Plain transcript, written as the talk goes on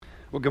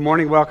Well, good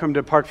morning. Welcome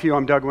to Parkview.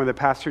 I'm Doug, one of the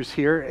pastors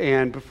here.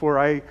 And before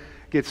I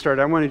get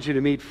started, I wanted you to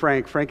meet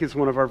Frank. Frank is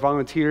one of our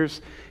volunteers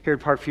here at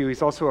Parkview.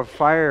 He's also a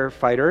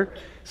firefighter.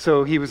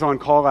 So he was on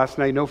call last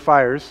night. No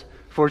fires,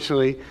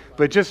 fortunately.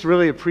 But just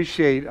really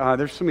appreciate,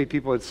 there's so many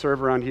people that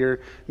serve around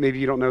here. Maybe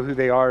you don't know who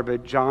they are,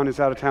 but John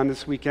is out of town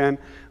this weekend.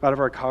 A lot of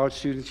our college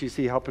students you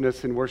see helping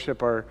us in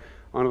worship are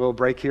on a little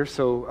break here.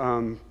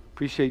 So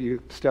appreciate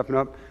you stepping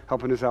up,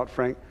 helping us out,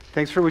 Frank.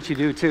 Thanks for what you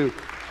do, too.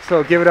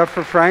 So give it up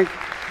for Frank.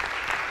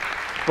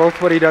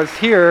 Both what he does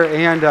here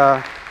and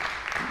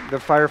the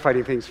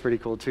firefighting thing is pretty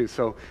cool too.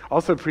 So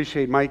also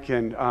appreciate Mike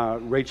and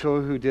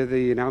Rachel who did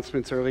the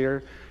announcements earlier.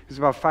 It was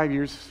about 4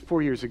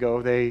 years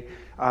ago. They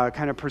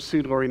kind of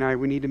pursued Lori and I,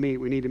 we need to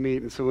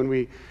meet. And so when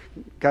we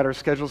got our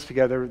schedules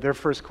together, their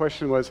first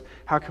question was,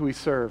 how can we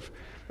serve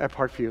at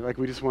Parkview? Like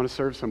we just want to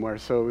serve somewhere.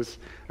 So it was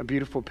a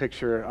beautiful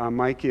picture.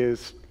 Mike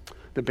is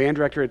the band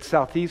director at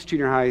Southeast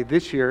Junior High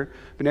this year,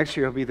 but next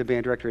year he'll be the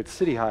band director at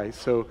City High.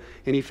 So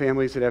any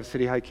families that have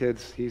City High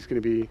kids, he's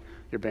going to be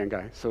your band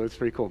guy. So it's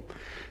pretty cool.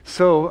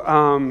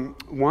 So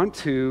want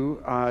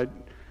to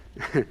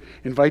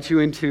invite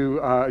you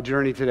into a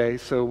journey today.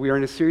 So we are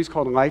in a series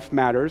called Life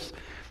Matters,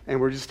 and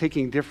we're just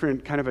taking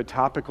different kind of a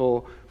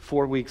topical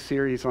 4-week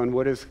series on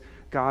what is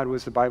God, what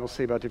does the Bible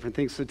say about different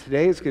things. So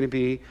today is going to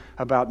be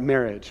about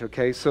marriage,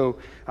 okay? So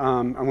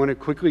I want to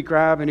quickly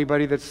grab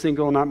anybody that's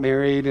single, not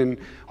married, and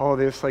all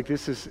this. Like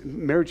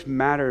marriage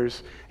matters.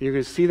 And you're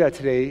going to see that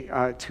today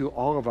to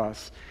all of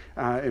us.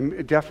 And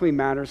it definitely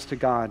matters to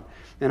God.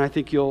 And I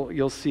think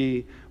you'll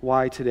see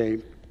why today.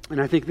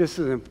 And I think this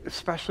is an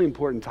especially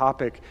important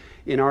topic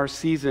in our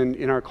season,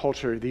 in our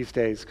culture these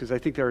days, because I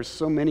think there are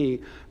so many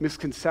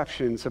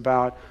misconceptions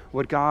about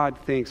what God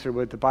thinks or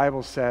what the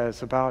Bible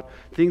says about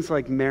things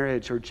like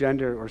marriage or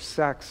gender or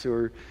sex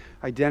or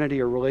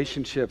identity or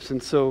relationships.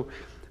 And so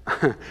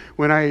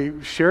when I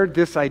shared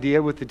this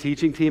idea with the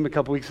teaching team a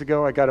couple weeks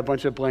ago, I got a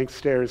bunch of blank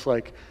stares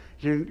like,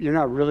 you're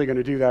not really going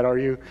to do that, are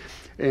you?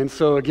 And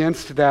so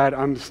against that,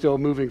 I'm still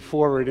moving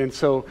forward. And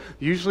so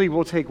usually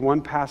we'll take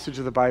one passage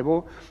of the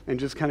Bible and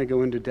just kind of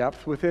go into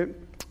depth with it.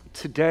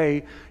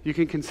 Today, you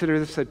can consider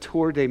this a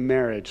tour de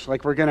marriage.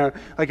 Like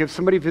if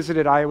somebody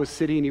visited Iowa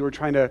City and you were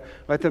trying to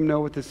let them know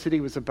what the city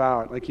was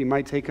about, like you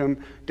might take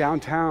them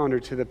downtown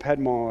or to the Ped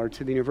Mall or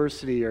to the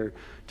university or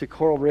to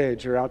Coral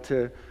Ridge or out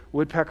to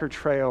Woodpecker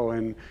Trail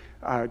and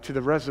to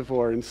the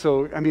reservoir. And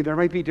so, I mean, there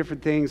might be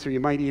different things, or you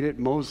might eat at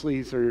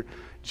Mosley's or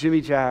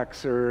Jimmy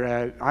Jack's or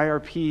at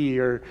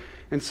IRP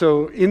and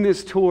so in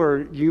this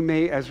tour, you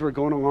may, as we're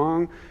going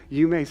along,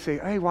 you may say,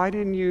 hey, why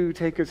didn't you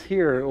take us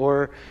here?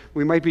 Or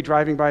we might be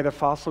driving by the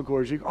Fossil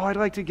Gorge. I'd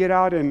like to get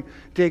out and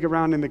dig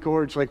around in the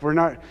gorge. Like we're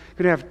not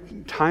going to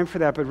have time for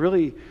that. But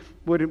really,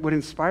 what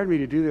inspired me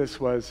to do this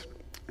was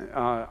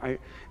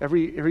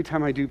every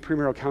time I do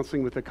premarital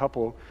counseling with a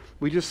couple,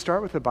 we just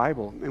start with the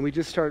Bible. And we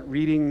just start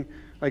reading,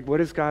 like,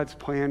 what is God's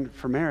plan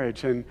for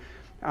marriage? And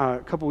a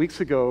couple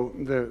weeks ago,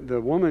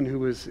 the woman who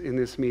was in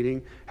this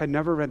meeting had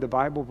never read the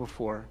Bible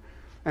before.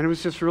 And it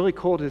was just really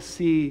cool to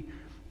see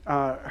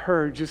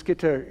her just get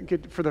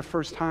for the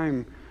first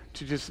time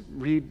to just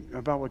read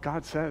about what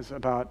God says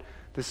about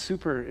this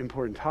super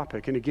important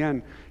topic. And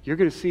again, you're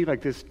going to see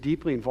like this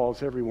deeply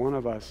involves every one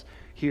of us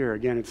here.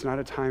 Again, it's not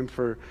a time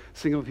for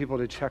single people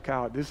to check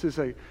out. This is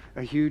a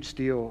huge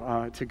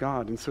deal to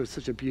God. And so it's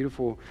such a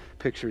beautiful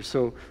picture.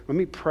 So let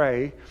me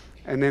pray,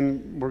 and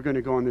then we're going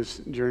to go on this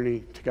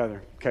journey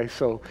together. Okay,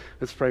 so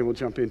let's pray and we'll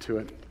jump into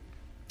it.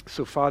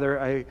 So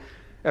Father,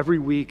 every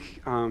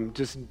week,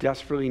 just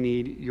desperately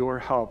need your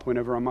help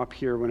whenever I'm up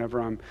here,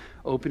 whenever I'm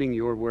opening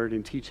your word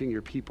and teaching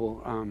your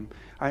people.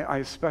 I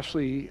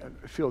especially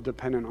feel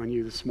dependent on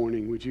you this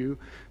morning. Would you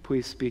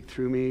please speak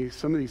through me?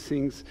 Some of these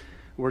things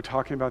we're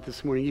talking about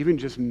this morning, even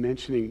just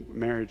mentioning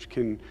marriage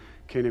can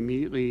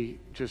immediately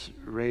just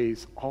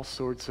raise all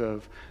sorts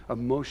of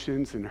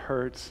emotions and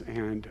hurts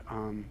and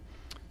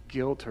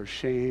guilt or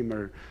shame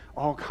or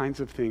all kinds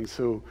of things.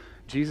 So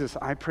Jesus,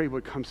 I pray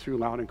what comes through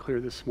loud and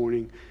clear this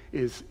morning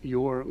is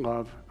your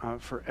love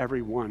for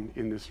everyone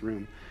in this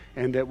room.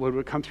 And that what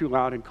would come through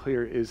loud and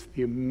clear is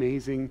the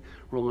amazing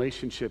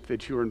relationship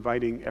that you're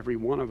inviting every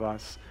one of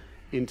us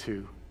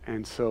into.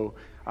 And so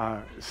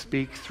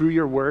speak through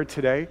your word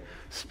today,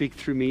 speak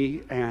through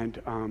me,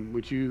 and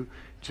would you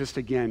just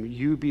again,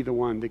 you be the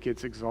one that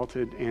gets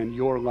exalted and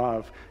your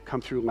love come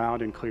through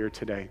loud and clear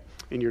today.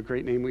 In your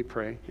great name we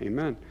pray,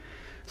 amen.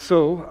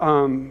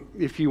 So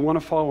if you want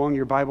to follow along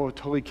your Bible,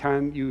 totally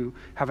can. You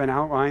have an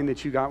outline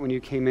that you got when you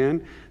came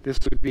in. This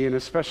would be an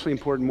especially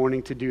important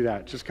morning to do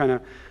that. Just kind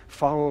of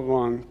follow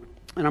along.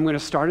 And I'm going to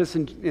start us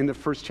in the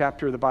first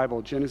chapter of the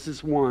Bible,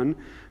 Genesis 1,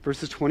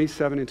 verses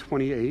 27 and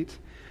 28.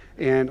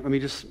 And I'll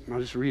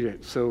just read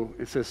it. So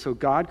it says, so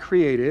God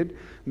created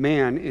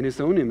man in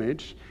his own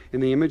image. In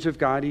the image of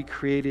God, he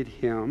created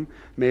him.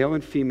 Male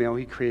and female,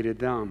 he created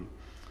them.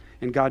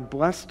 And God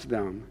blessed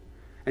them.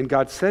 And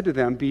God said to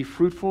them, be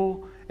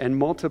fruitful and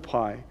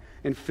multiply,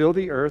 and fill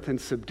the earth and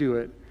subdue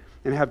it,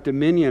 and have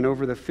dominion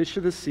over the fish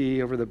of the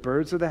sea, over the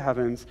birds of the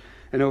heavens,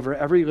 and over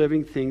every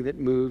living thing that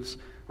moves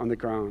on the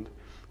ground.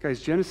 Guys,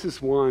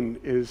 Genesis 1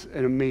 is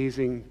an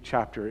amazing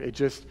chapter. It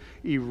just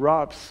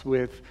erupts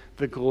with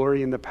the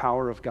glory and the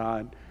power of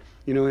God.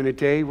 You know, in a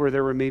day where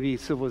there were maybe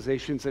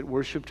civilizations that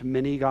worshiped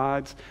many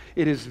gods,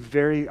 it is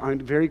very,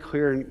 very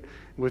clear and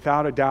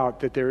without a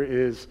doubt that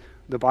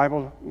the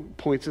Bible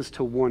points us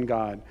to one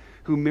God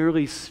who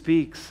merely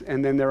speaks,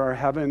 and then there are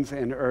heavens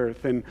and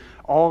earth and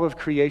all of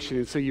creation.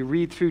 And so you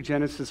read through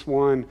Genesis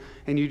 1,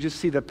 and you just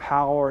see the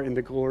power and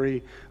the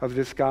glory of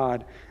this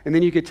God. And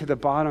then you get to the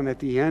bottom at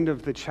the end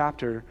of the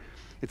chapter.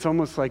 It's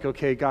almost like,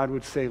 okay, God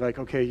would say, like,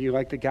 okay, you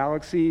like the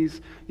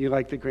galaxies, you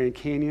like the Grand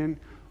Canyon,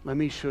 let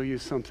me show you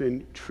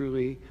something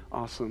truly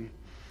awesome.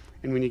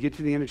 And when you get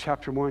to the end of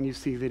chapter 1, you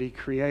see that he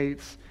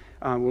creates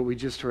what we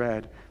just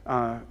read.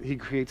 He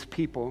creates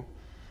people,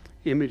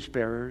 image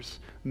bearers,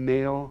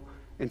 male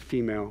and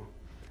female.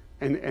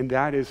 And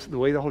that is the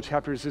way the whole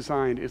chapter is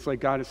designed. It's like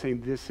God is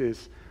saying, this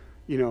is,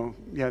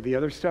 the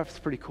other stuff is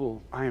pretty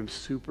cool. I am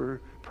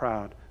super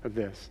proud of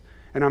this.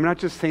 And I'm not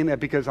just saying that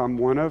because I'm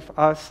one of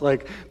us,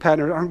 like, Pat,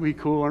 aren't we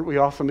cool? Aren't we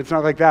awesome? It's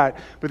not like that.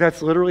 But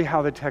that's literally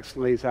how the text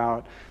lays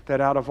out, that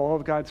out of all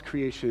of God's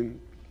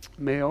creation,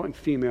 male and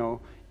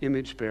female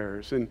image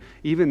bearers. And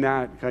even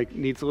that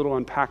needs a little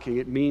unpacking.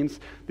 It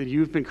means that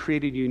you've been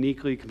created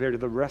uniquely compared to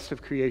the rest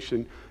of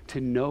creation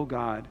to know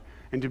God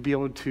and to be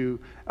able to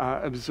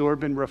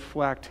absorb and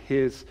reflect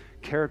his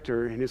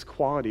character and his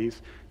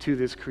qualities to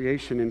this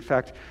creation. In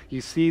fact, you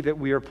see that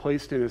we are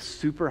placed in a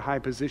super high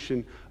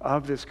position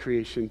of this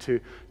creation to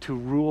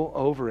rule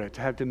over it,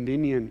 to have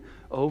dominion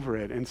over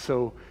it. And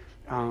so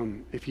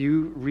if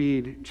you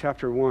read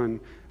chapter 1,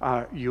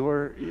 and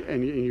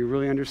you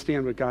really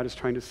understand what God is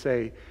trying to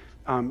say,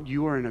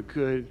 you are in a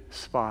good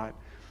spot.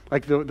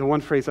 Like the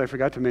one phrase I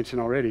forgot to mention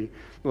already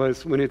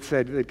was when it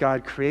said that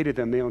God created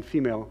them, male and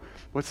female.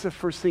 What's the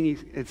first thing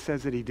it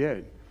says that he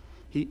did?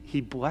 He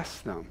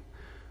blessed them.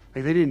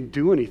 Like, they didn't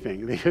do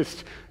anything. They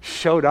just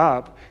showed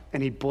up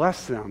and he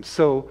blessed them.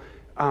 So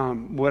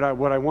what I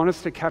want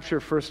us to capture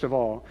first of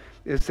all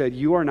is that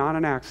you are not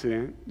an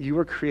accident. You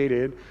were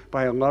created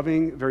by a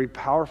loving, very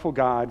powerful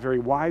God, very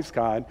wise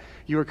God.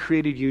 You are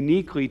created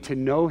uniquely to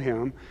know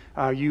him.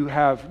 You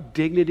have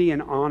dignity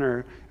and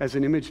honor as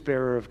an image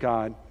bearer of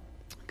God.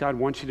 God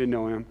wants you to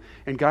know him.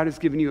 And God has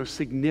given you a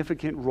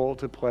significant role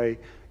to play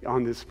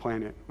on this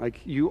planet. Like,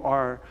 you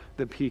are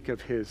the peak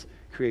of his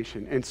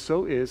creation. And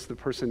so is the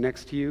person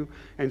next to you,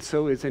 and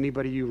so is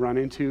anybody you run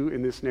into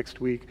in this next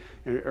week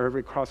or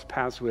ever cross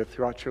paths with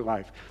throughout your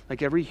life.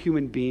 Like, every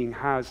human being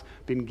has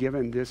been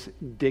given this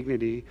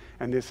dignity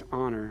and this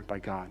honor by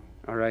God.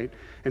 All right?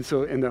 And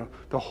so,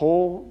 the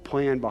whole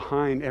plan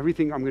behind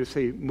everything I'm going to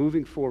say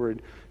moving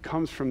forward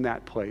comes from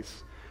that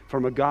place.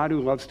 From a God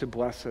who loves to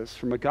bless us,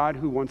 from a God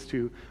who wants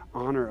to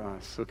honor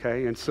us,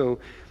 okay? And so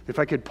if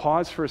I could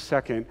pause for a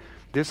second,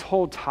 this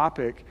whole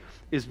topic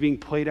is being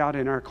played out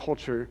in our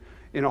culture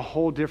in a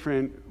whole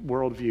different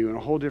worldview, in a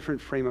whole different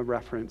frame of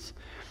reference.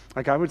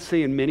 Like, I would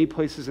say in many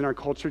places in our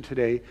culture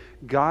today,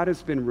 God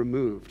has been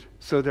removed.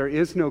 So there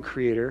is no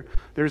creator.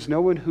 There's no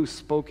one who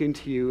spoke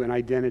into you an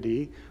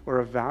identity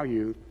or a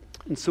value.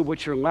 And so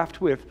what you're left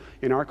with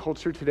in our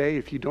culture today,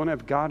 if you don't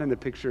have God in the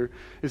picture,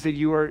 is that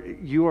you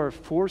are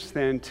forced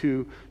then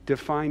to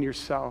define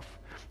yourself.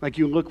 Like,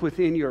 you look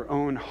within your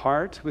own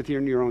heart,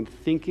 within your own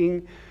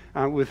thinking,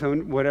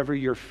 within whatever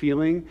you're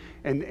feeling,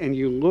 and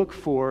you look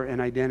for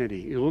an identity.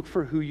 You look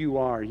for who you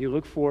are. You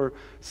look for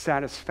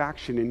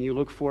satisfaction, and you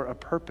look for a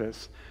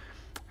purpose.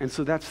 And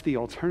so that's the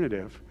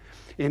alternative.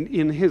 And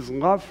in his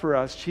love for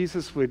us,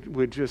 Jesus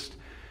would just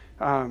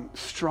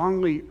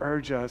strongly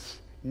urge us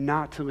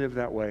not to live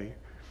that way.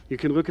 You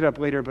can look it up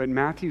later, but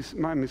Mark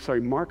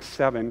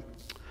 7,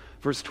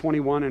 verse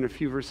 21 and a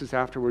few verses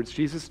afterwards,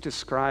 Jesus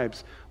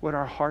describes what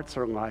our hearts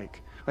are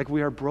like. Like,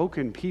 we are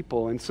broken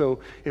people. And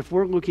so if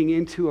we're looking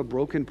into a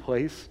broken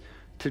place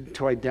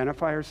to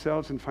identify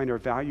ourselves and find our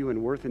value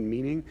and worth and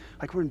meaning,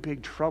 like, we're in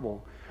big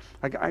trouble.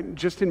 Like,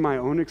 just in my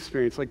own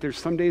experience, like, there's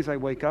some days I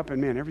wake up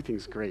and, man,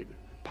 everything's great.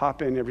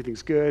 Pop in,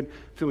 everything's good,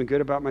 feeling good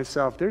about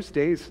myself. There's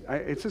days,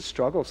 it's a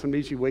struggle. Some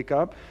days you wake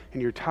up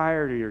and you're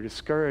tired or you're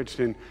discouraged.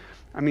 And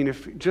I mean,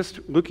 if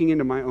just looking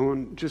into my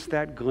own, just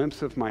that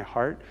glimpse of my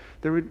heart,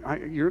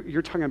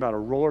 you're talking about a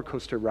roller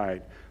coaster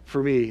ride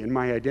for me and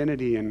my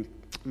identity and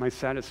my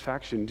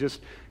satisfaction.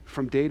 Just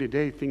from day to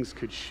day, things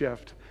could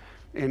shift.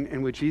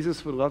 And what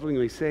Jesus would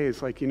lovingly say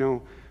is like,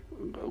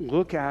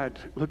 look at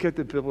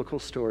the biblical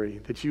story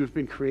that you have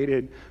been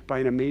created by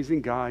an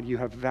amazing God. You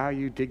have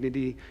value,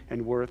 dignity,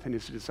 and worth, and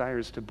his desire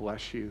is to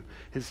bless you.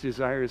 His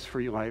desire is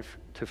for your life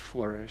to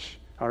flourish.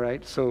 All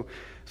right? So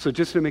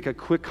just to make a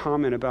quick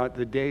comment about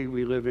the day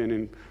we live in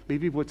and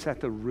maybe what's at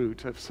the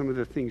root of some of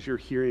the things you're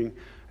hearing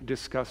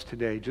discussed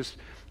today, just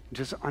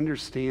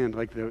understand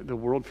like the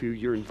worldview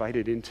you're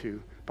invited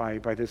into by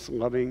this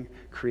loving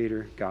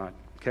creator God.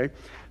 Okay?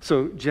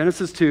 So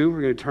Genesis 2,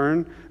 we're going to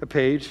turn a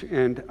page,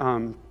 and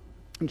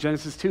in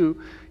Genesis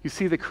 2, you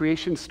see the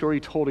creation story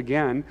told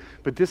again,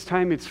 but this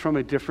time it's from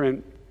a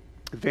different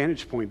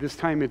vantage point. This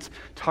time it's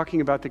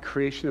talking about the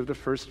creation of the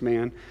first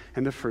man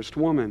and the first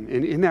woman.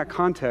 And in that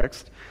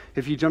context,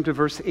 if you jump to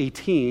verse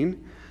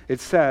 18, It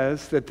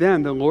says that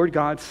then the Lord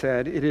God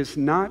said, "It is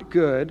not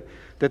good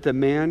that the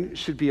man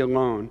should be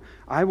alone.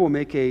 I will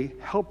make a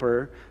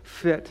helper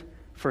fit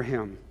for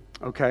him."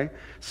 Okay?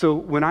 So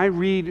when I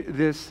read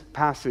this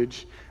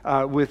passage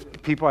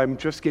with people I'm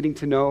just getting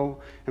to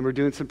know, and we're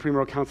doing some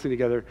premarital counseling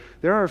together,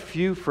 there are a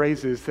few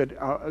phrases that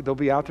they'll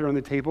be out there on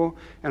the table,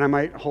 and I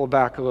might hold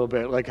back a little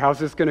bit. Like, how's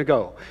this going to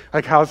go?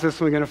 Like, how's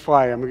this one going to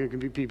fly? I'm going to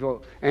be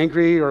people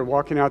angry or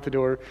walking out the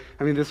door.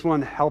 I mean, this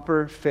one,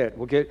 helper fit.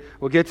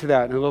 We'll get to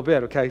that in a little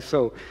bit, okay?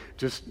 So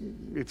just,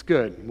 it's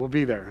good. We'll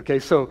be there, okay?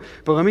 So,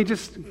 but let me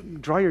just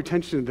draw your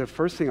attention to the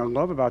first thing I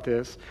love about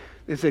this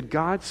is that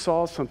God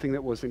saw something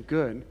that wasn't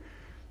good.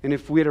 And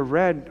if we had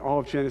read all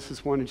of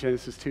Genesis 1 and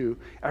Genesis 2,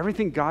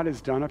 everything God has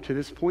done up to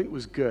this point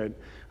was good.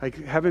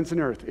 Like heavens and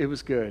earth, it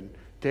was good.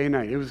 Day and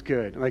night, it was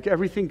good. Like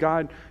everything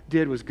God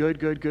did was good.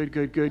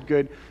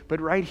 But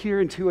right here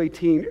in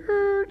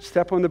 2:18,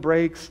 step on the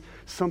brakes,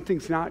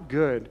 something's not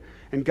good.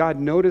 And God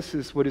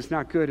notices what is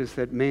not good is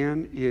that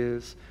man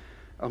is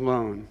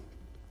alone.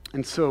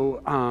 And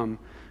so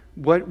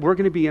what we're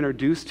going to be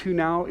introduced to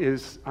now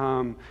is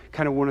kind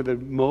of one of the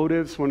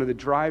motives, one of the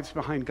drives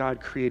behind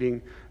God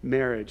creating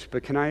marriage.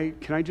 But can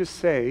I just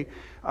say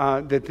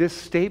that this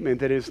statement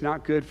that it's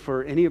not good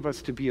for any of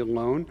us to be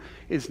alone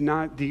is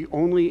not the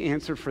only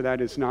answer for that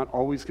is not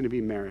always going to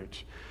be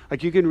marriage.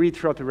 Like you can read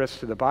throughout the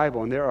rest of the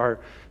Bible, and there are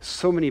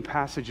so many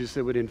passages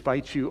that would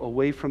invite you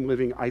away from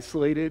living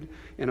isolated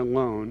and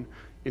alone,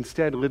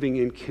 instead living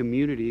in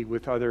community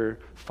with other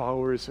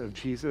followers of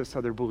Jesus,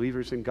 other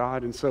believers in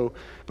God. And so,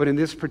 but in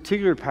this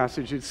particular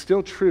passage, it's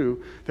still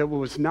true that what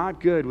was not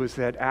good was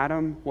that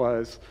Adam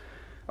was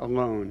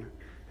alone.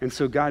 And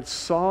so God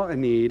saw a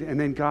need, and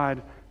then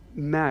God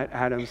met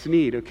Adam's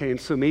need, okay?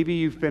 And so maybe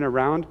you've been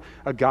around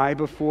a guy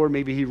before,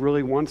 maybe he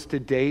really wants to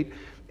date,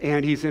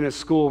 and he's in a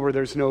school where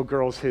there's no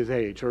girls his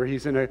age, or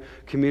he's in a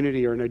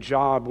community or in a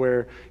job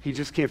where he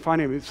just can't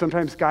find him.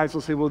 Sometimes guys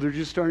will say, well, there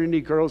just aren't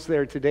any girls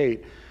there to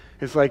date.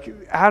 It's like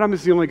Adam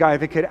is the only guy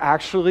that could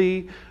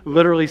actually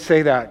literally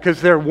say that,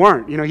 because there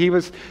weren't. You know, he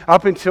was,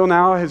 up until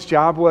now, his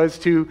job was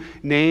to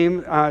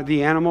name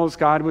the animals.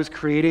 God was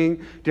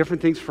creating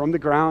different things from the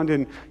ground,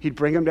 and he'd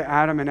bring them to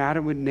Adam, and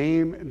Adam would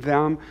name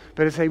them.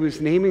 But as he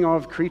was naming all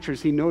of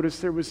creatures, he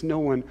noticed there was no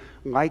one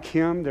like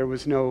him. There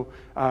was no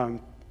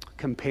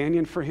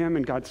companion for him,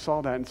 and God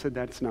saw that and said,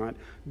 that's not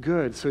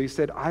good. So he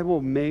said, I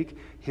will make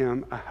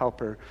him a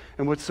helper.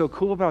 And what's so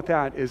cool about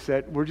that is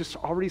that we're just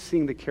already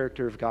seeing the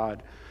character of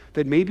God.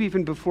 That maybe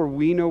even before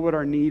we know what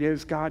our need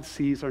is, God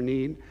sees our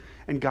need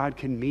and God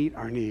can meet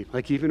our need.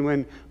 Like even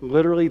when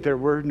literally there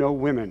were no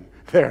women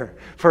there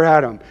for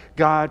Adam,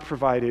 God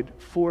provided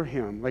for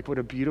him. Like what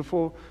a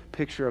beautiful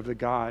picture of the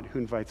God who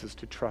invites us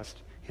to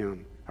trust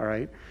him. All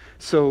right?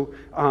 So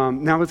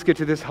now let's get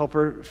to this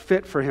helper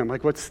fit for him.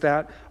 Like what's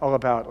that all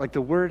about? Like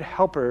the word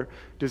helper,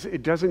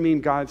 it doesn't mean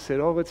God said,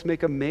 oh, let's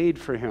make a maid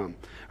for him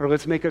or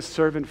let's make a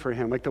servant for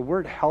him. Like the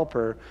word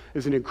helper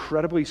is an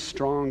incredibly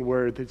strong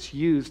word that's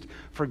used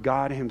for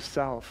God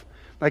himself.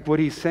 Like what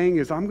he's saying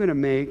is, I'm going to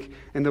make,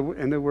 and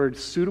the word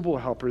suitable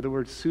helper, the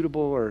word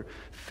suitable or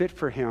fit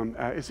for him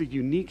is a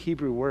unique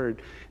Hebrew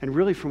word. And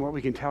really from what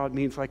we can tell, it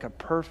means like a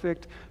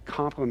perfect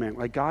complement.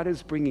 Like God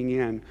is bringing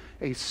in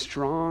a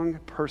strong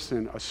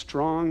person, a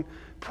strong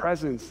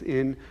presence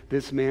in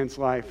this man's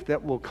life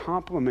that will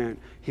complement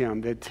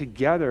him, that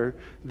together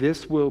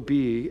this will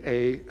be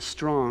a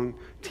strong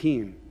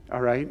team. All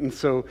right, and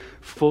so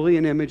fully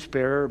an image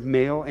bearer,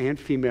 male and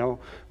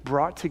female,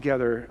 brought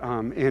together.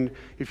 And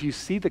if you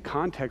see the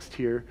context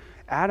here,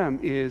 Adam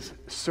is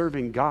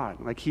serving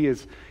God. Like he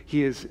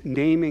is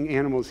naming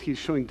animals. He's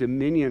showing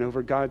dominion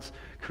over God's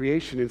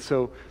creation. And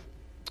so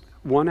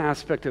one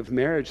aspect of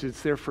marriage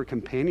is there for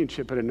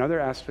companionship, but another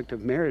aspect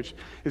of marriage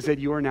is that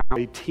you are now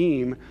a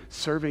team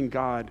serving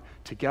God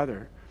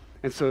together.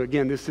 And so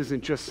again, this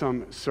isn't just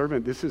some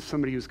servant. This is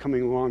somebody who's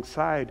coming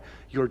alongside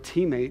your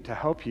teammate to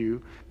help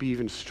you be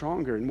even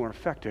stronger and more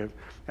effective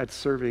at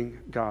serving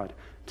God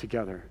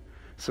together.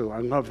 So I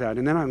love that.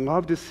 And then I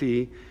love to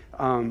see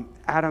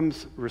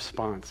Adam's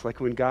response. Like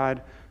when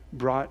God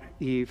brought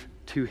Eve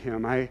to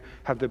him. I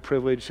have the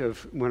privilege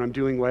of, when I'm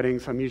doing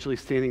weddings, I'm usually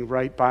standing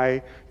right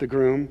by the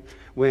groom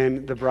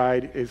when the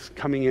bride is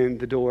coming in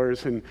the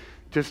doors, and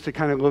just to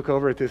kind of look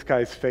over at this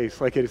guy's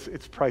face, like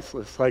it's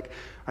priceless. Like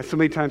so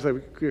many times,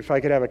 if I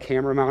could have a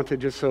camera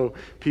mounted just so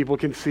people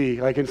can see,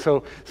 like, and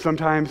so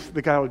sometimes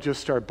the guy will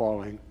just start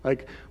bawling.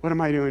 Like, what am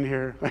I doing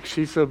here? Like,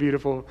 she's so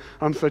beautiful.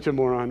 I'm such a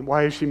moron.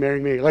 Why is she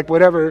marrying me? Like,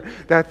 whatever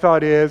that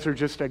thought is, or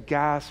just a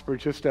gasp, or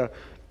just a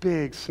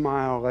big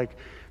smile. Like,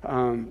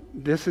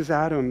 this is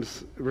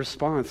Adam's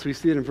response. We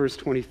see it in verse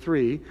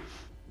 23,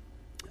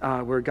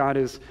 where God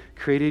has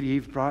created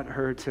Eve, brought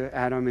her to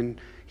Adam,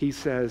 and he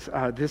says,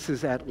 this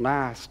is at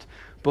last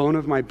bone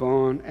of my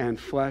bone and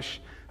flesh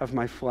of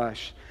my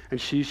flesh.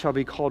 and she shall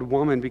be called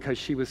woman because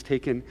she was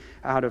taken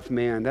out of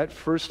man. That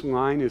first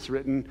line is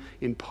written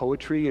in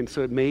poetry, and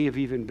so it may have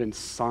even been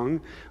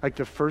sung. Like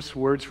the first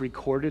words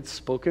recorded,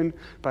 spoken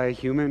by a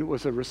human,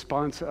 was a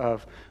response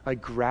of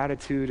like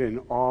gratitude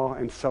and awe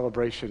and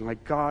celebration.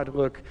 Like, God,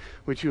 look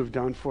what you have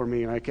done for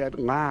me. Like, at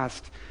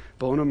last,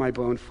 bone of my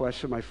bone,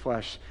 flesh of my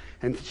flesh,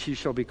 and she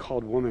shall be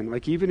called woman.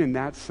 Like, even in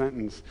that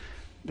sentence,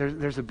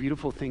 there's a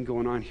beautiful thing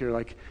going on here.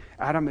 Like,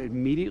 Adam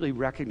immediately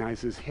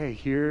recognizes, hey,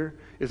 here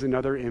is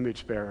another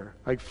image bearer.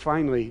 Like,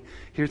 finally,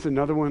 here's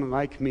another one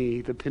like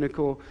me, the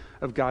pinnacle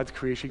of God's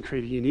creation,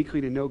 created uniquely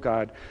to know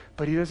God.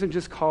 But he doesn't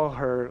just call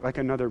her like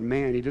another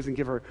man. He doesn't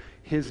give her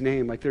his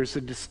name. Like, there's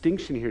a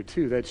distinction here,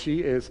 too, that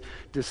she is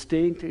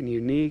distinct and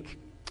unique.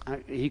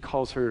 He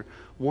calls her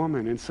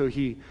woman. And so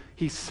he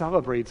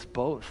celebrates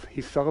both.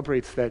 He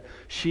celebrates that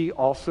she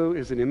also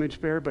is an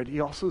image bearer, but he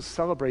also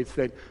celebrates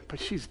that, but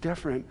she's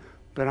different.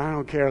 But I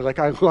don't care. Like,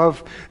 I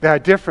love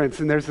that difference.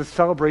 And there's a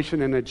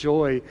celebration and a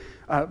joy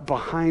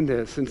behind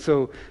this. And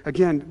so,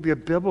 again, the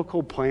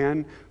biblical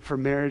plan for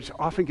marriage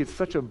often gets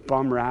such a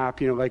bum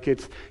rap. Like,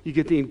 you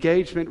get the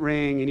engagement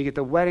ring and you get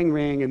the wedding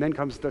ring, and then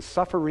comes the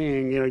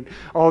suffering,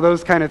 all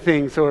those kind of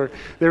things. Or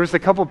there was a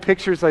couple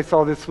pictures I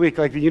saw this week,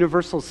 like the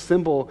universal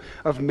symbol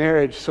of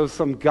marriage. So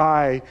some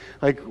guy,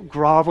 like,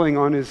 groveling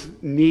on his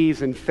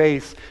knees and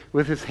face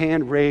with his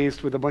hand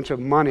raised with a bunch of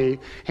money,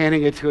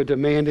 handing it to a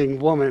demanding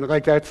woman.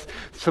 Like, that's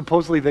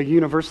supposedly the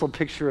universal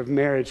picture of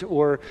marriage.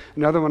 Or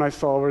another one I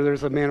saw where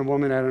there's a man and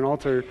woman at an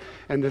altar,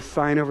 and the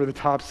sign over the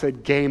top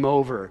said, "Game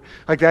over."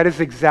 Like, that is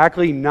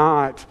exactly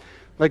not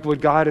like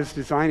what God is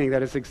designing.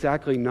 That is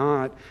exactly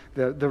not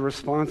the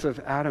response of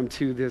Adam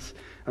to this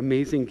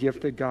amazing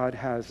gift that God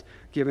has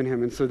given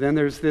him. And so then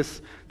there's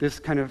this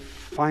kind of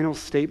final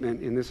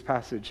statement in this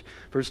passage,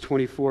 verse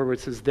 24, where it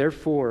says,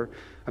 "Therefore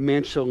a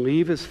man shall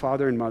leave his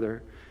father and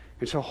mother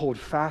and shall hold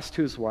fast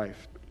to his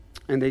wife,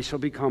 and they shall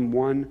become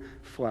one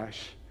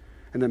flesh.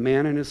 And the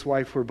man and his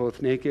wife were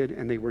both naked,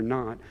 and they were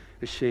not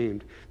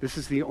ashamed." This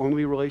is the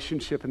only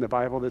relationship in the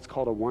Bible that's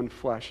called a one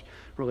flesh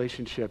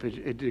relationship.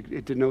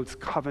 It denotes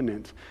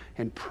covenant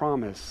and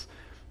promise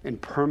and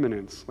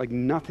permanence. Like,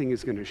 nothing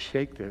is going to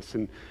shake this.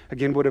 And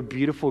again, what a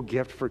beautiful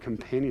gift for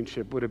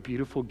companionship. What a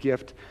beautiful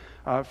gift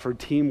for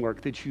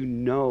teamwork, that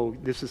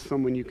this is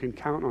someone you can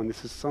count on.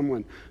 This is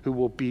someone who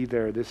will be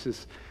there. This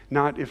is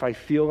not if I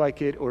feel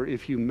like it or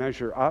if you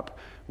measure up.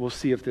 We'll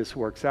see if this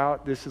works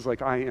out. This is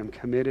like, I am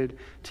committed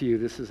to you.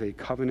 This is a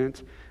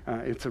covenant.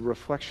 It's a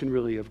reflection,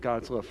 really, of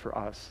God's love for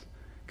us.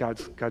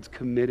 God's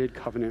committed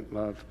covenant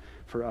love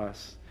for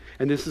us.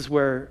 And this is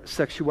where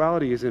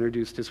sexuality is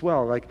introduced as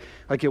well. Like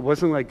it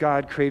wasn't like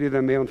God created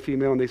them male and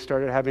female and they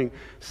started having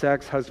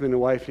sex, husband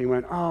and wife, and he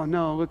went, "Oh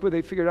no, look what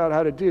they figured out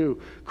how to do.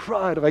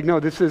 Crud." Like, no,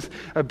 this is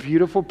a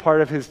beautiful part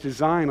of his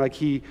design. Like,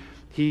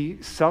 he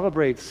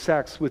celebrates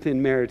sex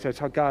within marriage. That's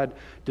how God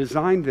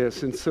designed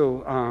this. And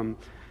so,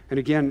 and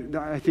again,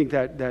 I think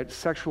that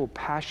sexual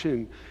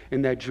passion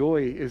and that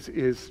joy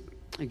is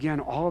again,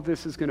 all of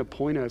this is going to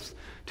point us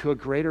to a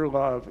greater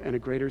love and a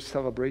greater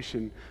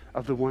celebration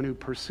of the one who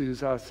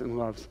pursues us and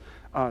loves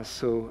us.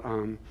 So,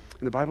 and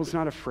the Bible's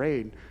not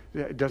afraid.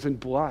 It doesn't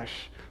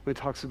blush when it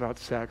talks about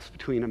sex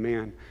between a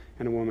man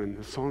and a woman.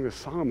 The Song of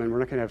Solomon, we're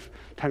not going to have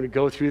time to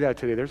go through that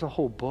today. There's a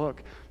whole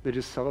book that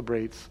just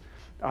celebrates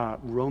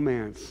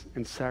romance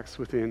and sex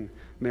within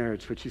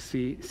marriage, but you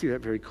see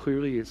that very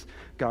clearly is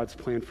God's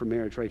plan for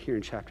marriage right here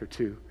in chapter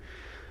 2.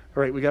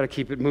 All right, we got to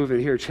keep it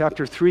moving here.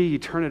 Chapter 3, you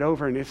turn it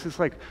over, and it's just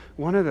like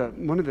one of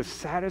the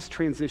saddest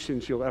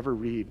transitions you'll ever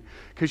read,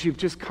 because you've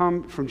just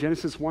come from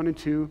Genesis 1 and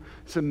 2.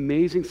 It's an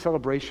amazing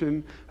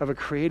celebration of a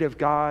creative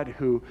God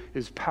who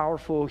is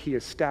powerful. He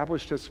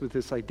established us with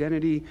this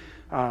identity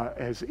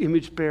as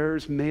image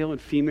bearers, male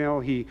and female.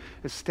 He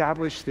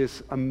established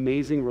this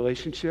amazing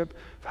relationship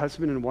of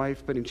husband and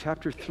wife. But in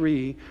chapter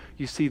 3,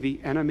 you see the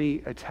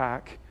enemy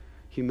attack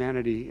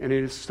humanity. And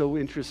it is so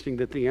interesting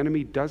that the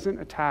enemy doesn't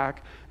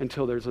attack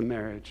until there's a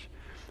marriage.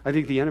 I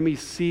think the enemy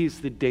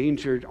sees the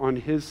danger on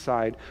his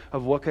side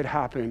of what could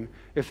happen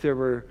if there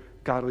were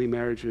godly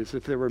marriages,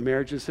 if there were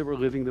marriages that were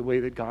living the way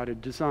that God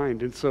had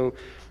designed. And so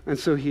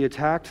he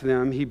attacked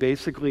them. He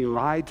basically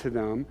lied to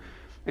them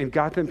and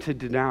got them to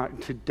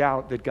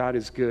doubt that God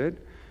is good.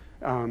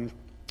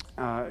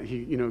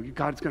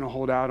 God's going to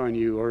hold out on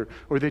you,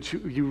 or that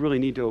you really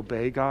need to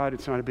obey God.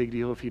 It's not a big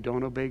deal if you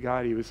don't obey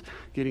God. He was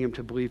getting them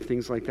to believe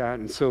things like that.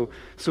 And so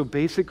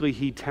basically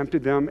he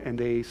tempted them and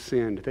they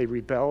sinned. They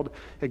rebelled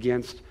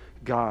against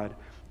God.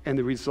 And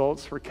the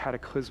results were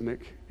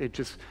cataclysmic. It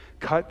just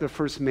cut the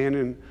first man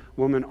and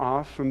woman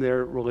off from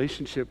their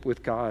relationship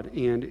with God,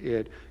 and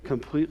it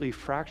completely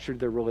fractured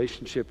their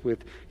relationship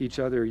with each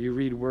other. You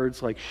read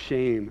words like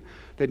shame,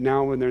 that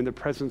now when they're in the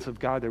presence of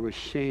God, there was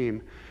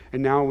shame.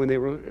 And now when they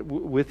were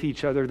with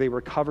each other, they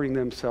were covering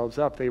themselves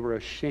up. They were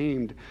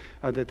ashamed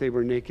that they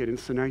were naked. And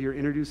so now you're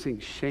introducing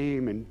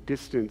shame and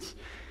distance.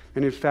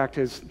 And in fact,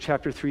 as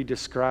chapter 3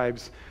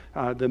 describes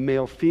the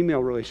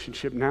male-female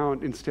relationship, now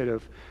instead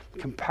of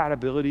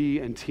compatibility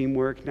and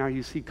teamwork, now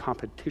you see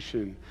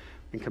competition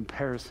and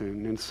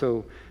comparison. And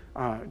so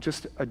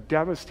just a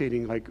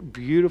devastating, like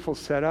beautiful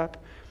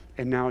setup,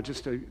 and now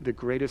just the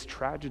greatest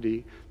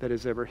tragedy that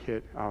has ever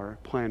hit our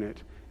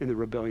planet in the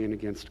rebellion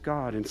against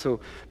God. And so,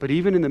 but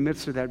even in the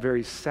midst of that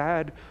very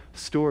sad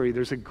story,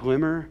 there's a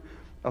glimmer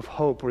of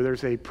hope where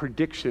there's a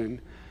prediction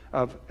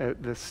of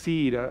the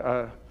seed,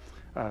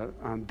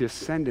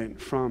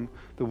 descendant from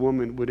the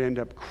woman would end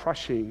up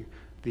crushing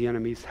the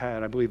enemy's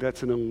head. I believe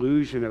that's an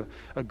illusion,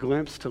 a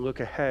glimpse to look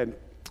ahead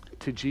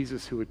to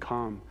Jesus who would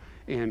come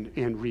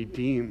and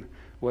redeem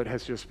what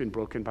has just been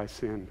broken by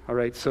sin. All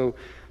right, so,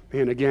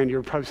 and again,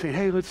 you're probably saying,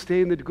 hey, let's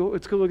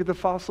go look at the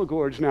Fossil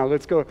Gorge now.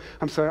 Let's go.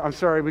 I'm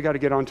sorry, we got to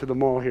get onto the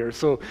mall here.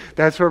 So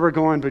that's where we're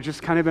going, but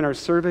just kind of in our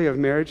survey of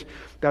marriage,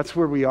 that's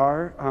where we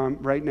are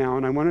right now.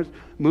 And I want to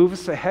move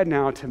us ahead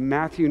now to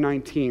Matthew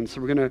 19.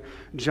 So we're going to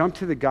jump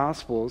to the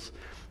Gospels.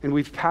 And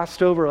we've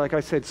passed over, like I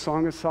said,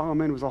 Song of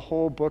Solomon was a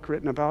whole book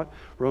written about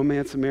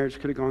romance and marriage.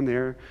 Could have gone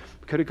there.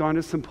 Could have gone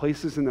to some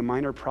places in the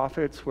Minor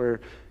Prophets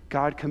where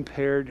God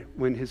compared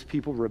when his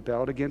people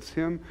rebelled against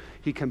him.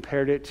 He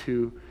compared it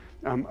to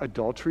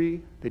adultery,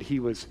 that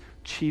he was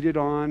cheated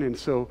on. And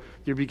so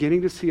you're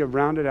beginning to see a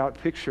rounded out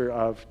picture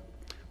of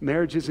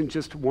marriage isn't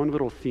just one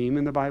little theme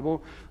in the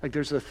Bible. Like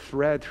there's a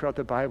thread throughout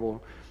the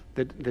Bible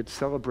that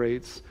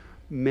celebrates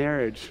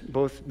marriage,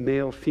 both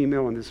male,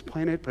 female on this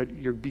planet, but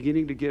you're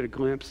beginning to get a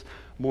glimpse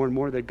more and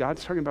more that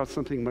God's talking about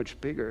something much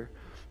bigger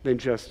than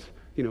just,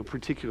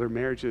 particular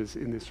marriages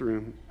in this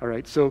room. All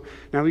right, so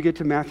now we get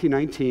to Matthew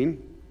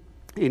 19,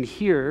 and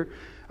here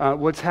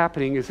what's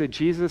happening is that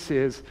Jesus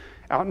is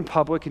out in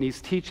public and he's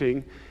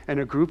teaching,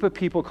 and a group of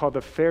people called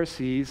the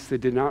Pharisees that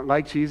did not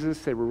like Jesus,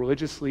 they were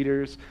religious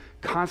leaders,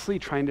 constantly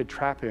trying to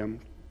trap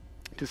him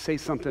to say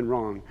something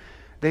wrong.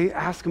 They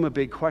ask him a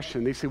big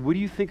question. They say, what do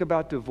you think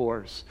about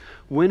divorce?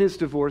 When is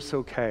divorce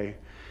okay?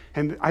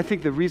 And I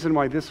think the reason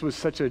why this was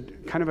such a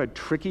kind of a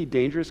tricky,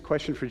 dangerous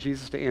question for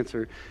Jesus to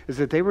answer is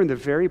that they were in the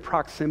very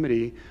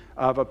proximity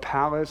of a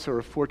palace or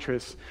a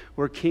fortress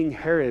where King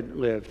Herod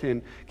lived.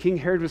 And King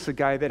Herod was the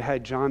guy that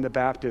had John the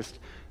Baptist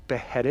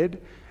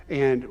beheaded.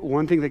 And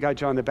one thing that got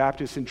John the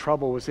Baptist in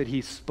trouble was that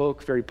he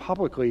spoke very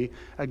publicly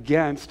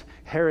against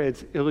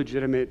Herod's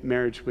illegitimate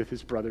marriage with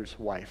his brother's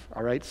wife,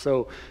 all right?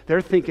 So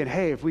they're thinking,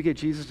 hey, if we get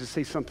Jesus to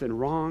say something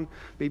wrong,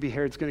 maybe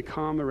Herod's going to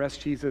come,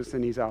 arrest Jesus,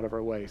 and he's out of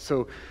our way.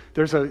 So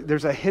there's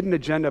a hidden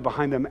agenda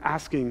behind them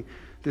asking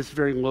this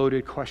very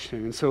loaded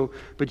question. And so,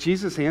 but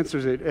Jesus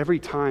answers it every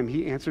time.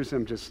 He answers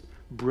them just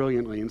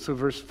brilliantly. And so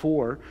verse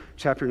 4,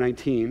 chapter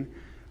 19,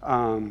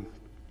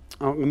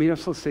 let me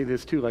also say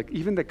this too, like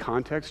even the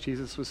context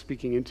Jesus was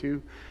speaking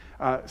into,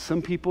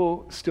 some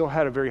people still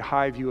had a very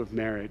high view of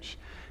marriage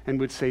and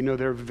would say, no,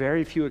 there are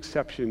very few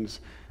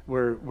exceptions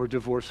where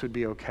divorce would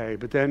be okay.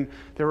 But then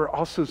there were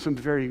also some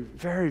very,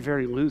 very,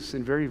 very loose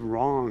and very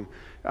wrong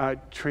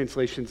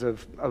translations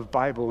of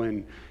Bible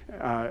and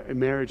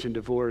marriage and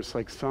divorce.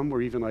 Like some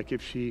were even like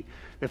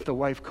if the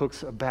wife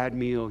cooks a bad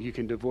meal, you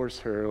can divorce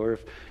her. Or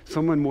if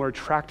someone more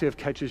attractive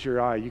catches your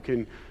eye, you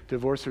can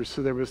divorce her.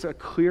 So there was a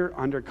clear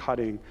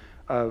undercutting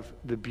of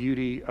the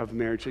beauty of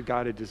marriage that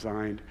God had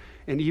designed.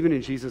 And even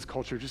in Jesus'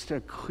 culture, just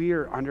a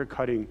clear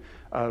undercutting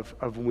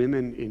of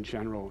women in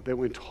general that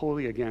went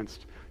totally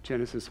against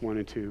Genesis 1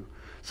 and 2.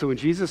 So when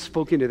Jesus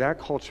spoke into that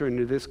culture and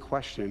into this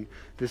question,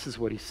 this is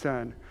what he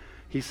said.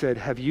 He said,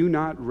 have you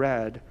not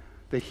read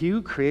that he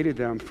who created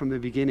them from the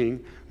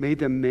beginning made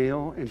them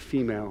male and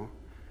female?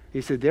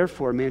 He said,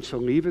 therefore, a man shall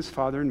leave his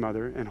father and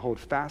mother and hold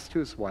fast to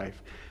his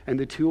wife, and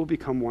the two will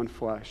become one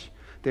flesh.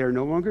 They are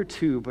no longer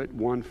two, but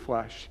one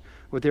flesh.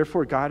 What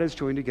therefore God has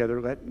joined together,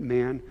 let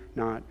man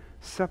not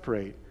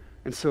separate.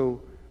 And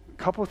so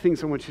a couple of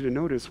things I want you to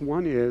notice.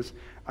 One is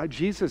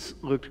Jesus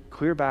looked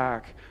clear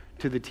back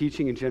to the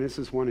teaching in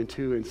Genesis 1 and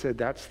 2 and said,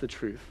 that's the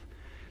truth.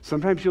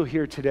 Sometimes you'll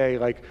hear today,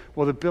 like,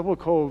 well, the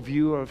biblical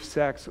view of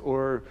sex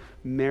or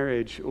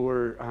marriage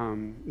or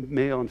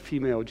male and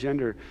female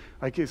gender,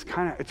 like it's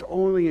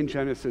only in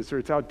Genesis, or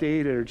it's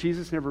outdated, or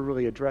Jesus never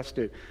really addressed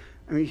it.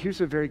 I mean,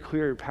 here's a very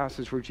clear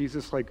passage where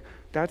Jesus, like,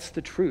 that's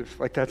the truth.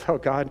 Like, that's how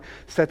God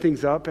set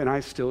things up, and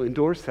I still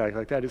endorse that.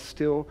 Like, that is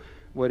still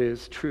what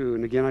is true.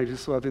 And again, I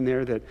just love in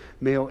there that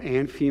male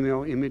and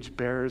female image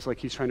bearers, like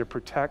he's trying to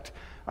protect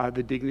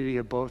the dignity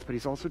of both, but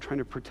he's also trying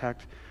to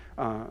protect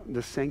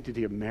the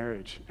sanctity of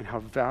marriage and how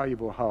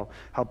valuable,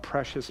 how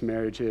precious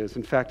marriage is.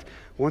 In fact,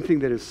 one thing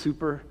that is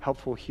super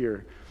helpful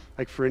here,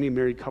 like for any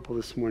married couple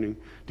this morning,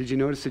 did you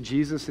notice that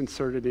Jesus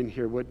inserted in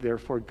here what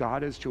therefore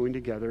God has joined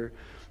together,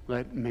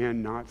 let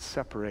man not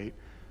separate?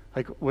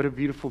 Like, what a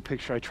beautiful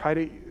picture. I try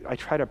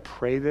to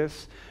pray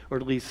this, or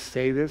at least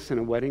say this in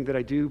a wedding that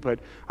I do, but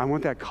I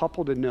want that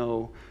couple to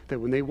know that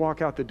when they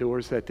walk out the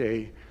doors that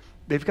day,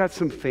 they've got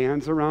some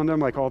fans around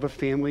them, like all the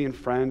family and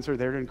friends are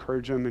there to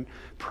encourage them and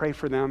pray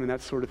for them and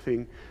that sort of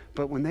thing.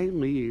 But when they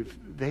leave,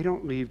 they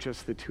don't leave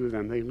just the two of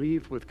them. They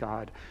leave with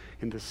God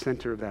in the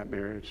center of that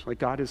marriage. Like,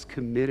 God is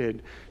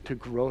committed to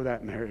grow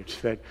that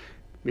marriage. That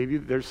maybe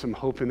there's some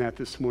hope in that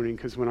this morning,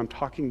 because when I'm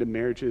talking to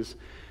marriages,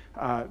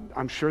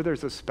 I'm sure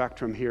there's a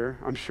spectrum here.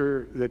 I'm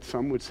sure that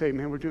some would say,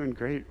 man, we're doing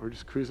great. We're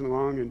just cruising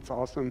along and it's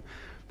awesome.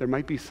 There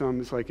might be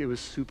some, it's like it was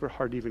super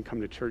hard to even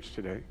come to church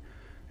today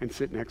and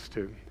sit next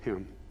to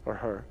him or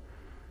her.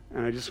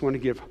 And I just want to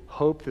give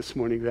hope this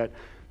morning that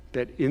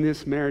in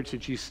this marriage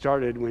that you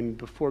started, when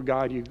before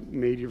God you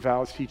made your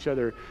vows to each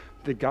other,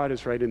 that God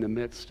is right in the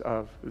midst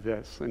of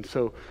this. And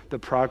so the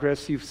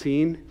progress you've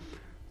seen,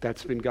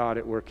 that's been God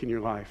at work in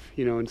your life,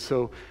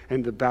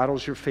 and the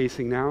battles you're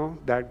facing now,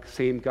 that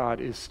same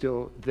God is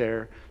still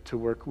there to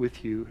work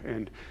with you.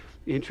 And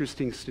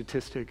interesting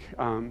statistic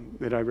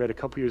that I read a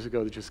couple years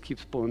ago that just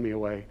keeps blowing me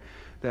away,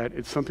 that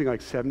it's something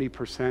like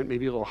 70%,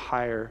 maybe a little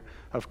higher,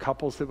 of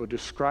couples that will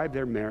describe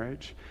their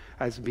marriage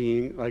as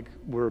being like,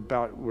 we're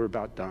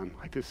about done.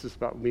 Like, this is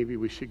about, maybe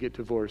we should get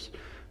divorced.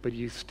 But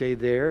you stay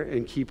there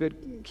and keep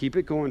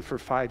it going for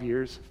 5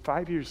 years.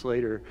 5 years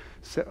later,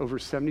 over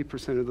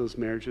 70% of those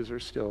marriages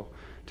are still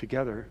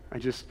together.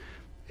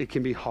 It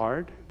can be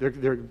hard.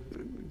 And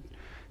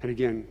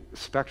again,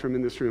 spectrum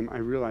in this room, I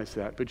realize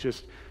that. But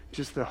just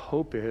the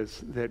hope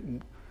is that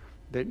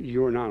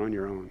you're not on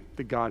your own,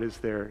 that God is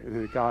there,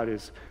 and that God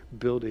is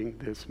building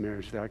this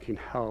marriage that can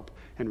help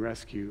and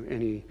rescue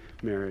any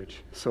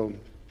marriage. So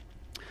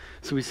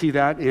we see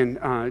that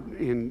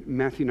in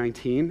Matthew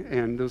 19,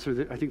 and those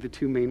are, I think, the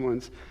two main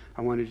ones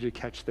I wanted you to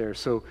catch there.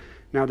 So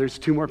now there's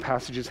two more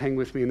passages. Hang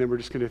with me, and then we're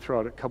just going to throw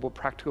out a couple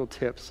practical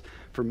tips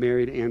for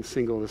married and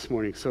single this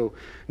morning. So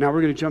now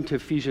we're going to jump to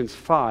Ephesians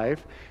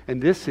 5,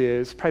 and this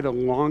is probably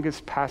the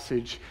longest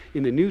passage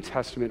in the New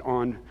Testament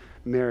on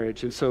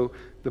marriage. And so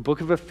the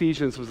book of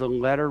Ephesians was a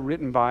letter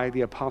written by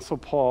the Apostle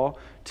Paul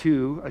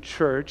to a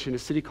church in a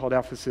city called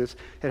Ephesus.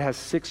 It has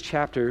 6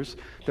 chapters.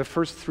 The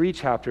first 3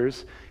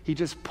 chapters, he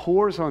just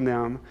pours on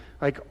them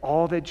like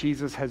all that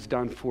Jesus has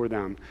done for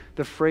them.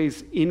 The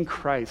phrase "in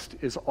Christ"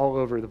 is all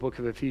over the book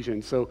of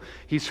Ephesians. So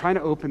he's trying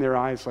to open their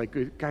eyes,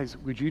 like, guys,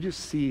 would you just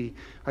see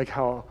like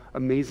how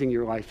amazing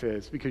your life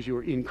is because you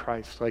are in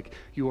Christ, like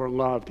you are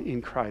loved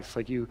in Christ,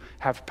 like you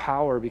have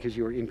power because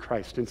you are in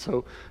Christ. And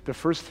so the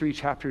first 3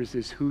 chapters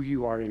is who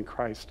you are in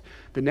Christ.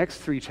 The next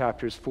 3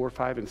 chapters, 4,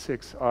 5, and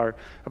 6, are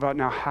about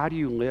now how do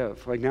you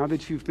live? Like, now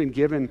that you've been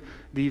given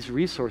these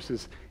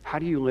resources, how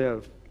do you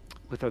live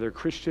with other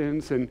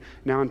Christians, and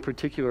now in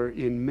particular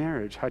in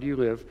marriage? How do you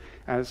live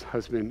as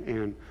husband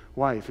and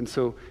wife? And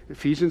so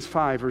Ephesians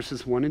 5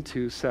 verses 1 and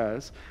 2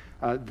 says,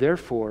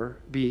 therefore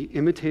be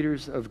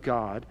imitators of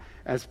God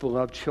as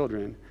beloved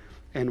children,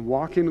 and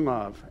walk in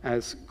love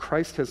as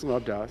Christ has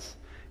loved us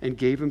and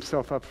gave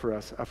himself up for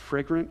us, a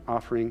fragrant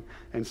offering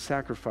and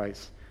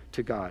sacrifice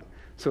to God.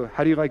 So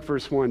how do you like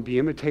verse 1? Be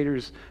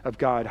imitators of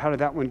God. How did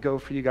that one go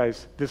for you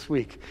guys this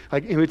week?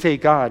 Like,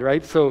 imitate God,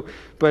 right? So,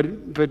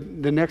 but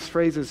the next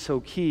phrase is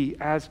so key,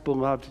 as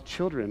beloved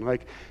children.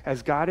 Like,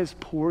 as God is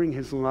pouring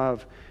his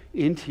love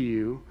into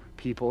you,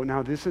 people,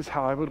 now this is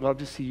how I would love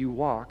to see you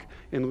walk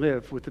and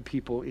live with the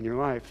people in your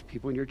life,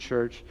 people in your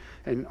church,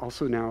 and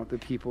also now the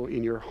people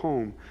in your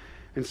home.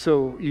 And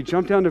so you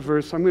jump down to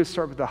I'm going to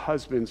start with the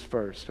husbands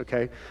first,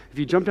 okay? If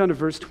you jump down to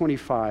verse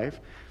 25,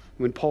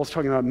 when Paul's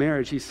talking about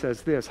marriage, he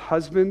says this: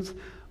 husbands,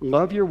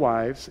 love your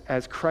wives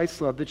as Christ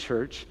loved the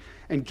church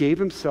and gave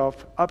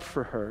himself up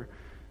for her,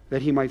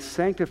 that he might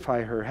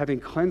sanctify her,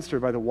 having cleansed her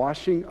by the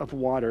washing of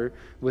water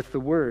with the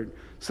word,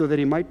 so that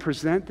he might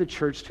present the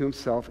church to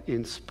himself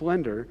in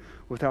splendor,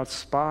 without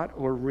spot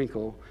or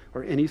wrinkle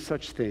or any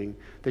such thing,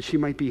 that she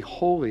might be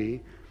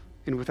holy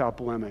and without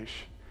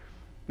blemish.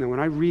 Now, when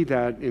I read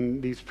that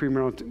in these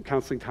premarital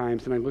counseling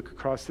times, and I look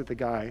across at the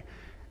guy,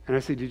 and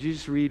I say, did you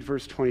just read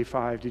verse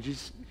 25? Did you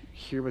just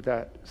hear what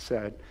that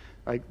said?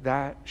 Like,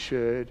 that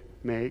should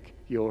make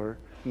your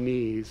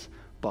knees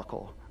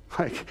buckle.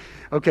 Like,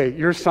 okay,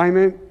 your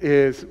assignment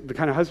is, the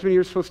kind of husband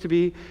you're supposed to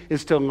be,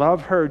 is to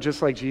love her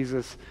just like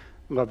Jesus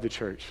loved the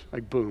church.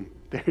 Like, boom.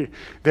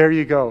 There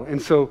you go. And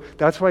so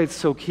that's why it's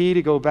so key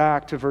to go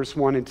back to verse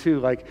 1 and 2.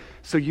 Like,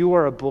 so you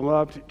are a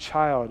beloved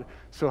child.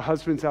 So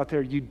husbands out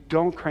there, you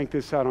don't crank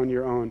this out on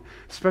your own,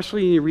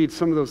 especially when you read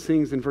some of those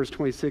things in verse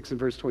 26 and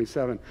verse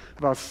 27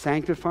 about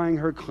sanctifying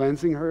her,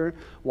 cleansing her,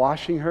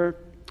 washing her.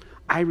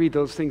 I read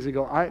those things and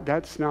go,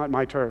 that's not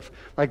my turf.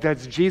 Like,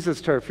 that's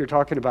Jesus' turf you're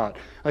talking about.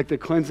 Like the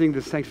cleansing,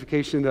 the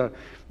sanctification,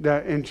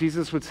 and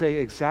Jesus would say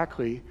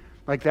exactly,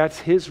 like that's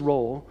his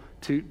role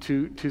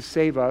to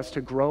save us,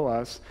 to grow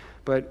us.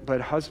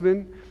 But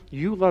husband,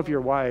 you love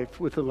your wife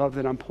with the love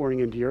that I'm pouring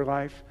into your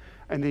life,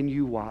 and then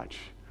you watch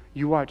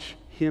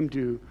him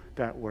do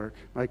that work.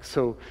 Like,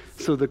 so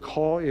the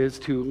call is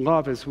to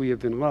love as we have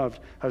been loved.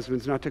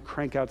 Husbands, not to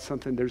crank out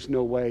something there's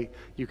no way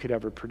you could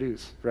ever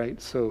produce,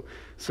 right? So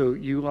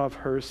you love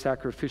her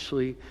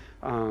sacrificially,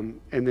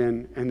 and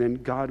then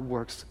God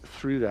works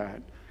through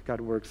that.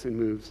 God works and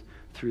moves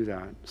through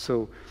that.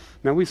 So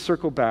now we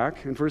circle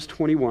back in verse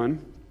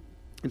 21.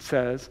 It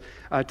says,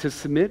 to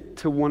submit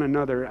to one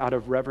another out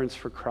of reverence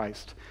for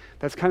Christ.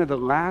 That's kind of the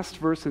last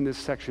verse in this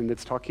section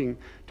that's talking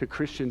to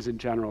Christians in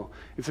general.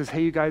 It says,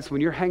 hey, you guys, when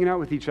you're hanging out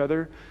with each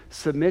other,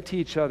 submit to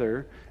each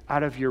other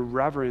out of your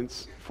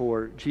reverence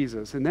for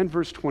Jesus. And then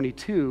verse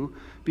 22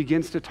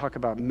 begins to talk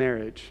about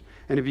marriage,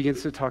 and it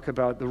begins to talk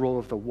about the role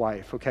of the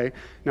wife, okay?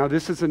 Now,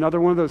 this is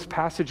another one of those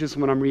passages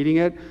when I'm reading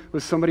it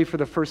with somebody for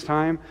the first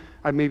time,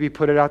 I maybe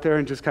put it out there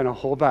and just kind of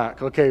hold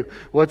back. Okay,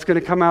 what's going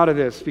to come out of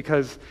this?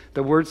 Because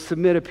the word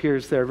submit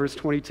appears there. Verse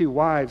 22,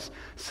 wives,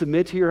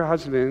 submit to your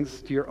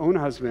husbands, to your own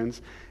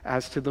husbands,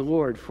 as to the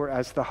Lord. For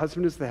as the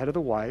husband is the head of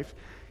the wife,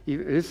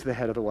 is the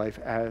head of the wife,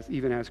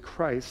 even as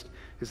Christ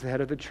is the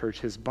head of the church,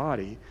 his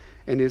body,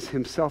 and is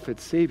himself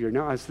its Savior.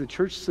 Now, as the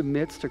church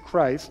submits to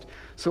Christ,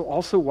 so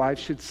also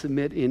wives should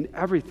submit in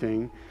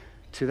everything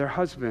to their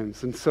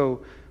husbands. And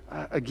so,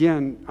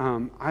 again,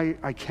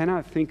 I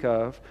cannot think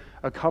of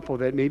a couple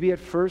that maybe at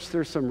first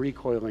there's some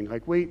recoiling,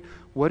 like, wait,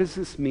 what does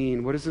this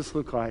mean? What does this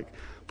look like?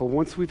 But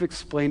once we've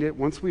explained it,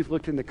 once we've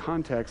looked into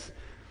context,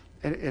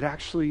 it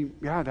actually,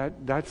 yeah,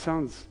 that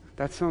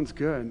sounds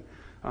good.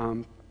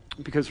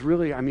 Because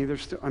really, I mean,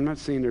 I'm not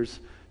saying there's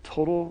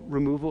total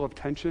removal of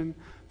tension,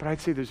 but I'd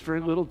say there's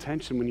very little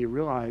tension when you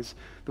realize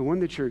the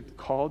one that you're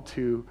called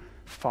to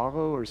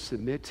follow or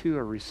submit to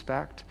or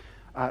respect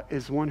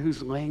is one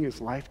who's laying his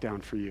life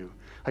down for you.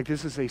 Like,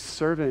 this is a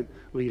servant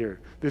leader.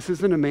 This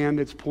isn't a man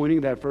that's pointing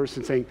that verse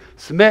and saying,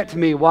 submit to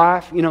me,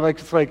 wife. You know, like,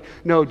 it's like,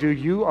 no, dude,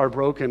 you are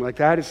broken. Like,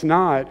 that is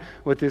not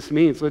what this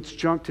means. Let's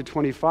jump to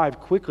 25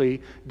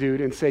 quickly,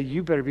 dude, and say,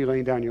 you better be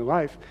laying down your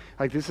life.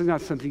 Like, this is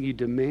not something you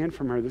demand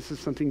from her. This is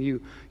something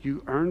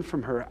you earn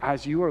from her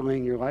as you are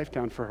laying your life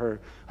down for her.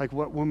 Like,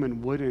 what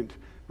woman wouldn't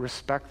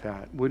respect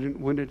that,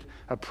 wouldn't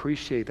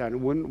appreciate that,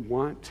 and wouldn't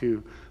want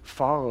to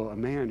follow a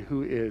man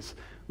who is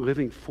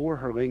living for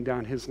her, laying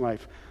down his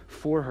life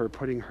for her,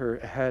 putting her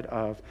ahead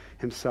of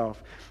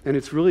himself. And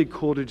it's really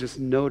cool to just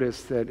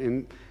notice that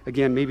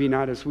again, maybe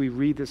not as we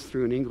read this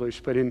through in English,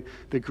 but in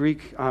the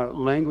Greek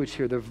language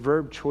here, the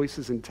verb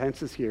choices and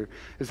tenses here,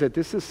 is that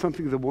this is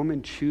something the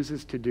woman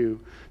chooses to do.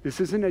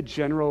 This isn't a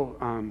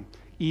general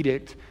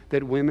edict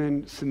that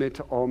women submit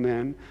to all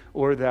men,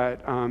 or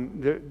that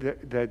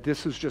that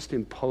this was just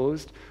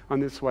imposed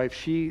on this wife.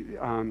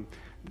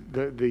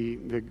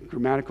 The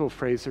grammatical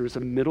phrase, there is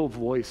a middle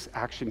voice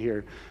action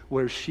here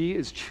where she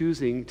is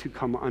choosing to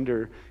come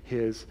under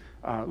his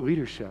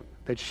leadership,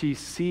 that she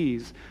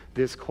sees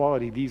this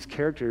quality, these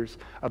characters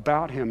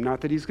about him.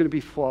 Not that he's going to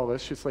be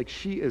flawless, just like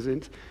she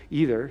isn't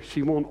either.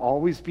 She won't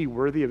always be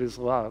worthy of his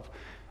love.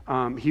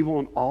 He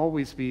won't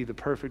always be the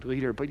perfect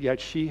leader, but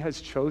yet she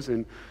has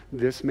chosen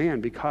this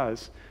man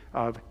because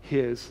of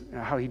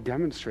how he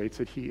demonstrates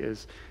that he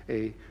is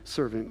a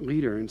servant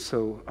leader. And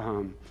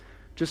so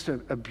just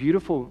a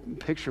beautiful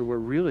picture where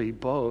really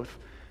both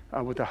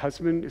what the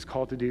husband is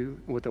called to do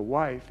and what the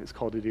wife is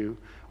called to do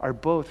are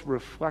both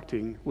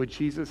reflecting what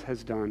Jesus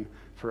has done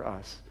for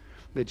us.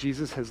 That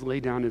Jesus has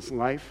laid down his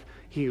life.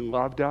 He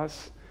loved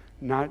us,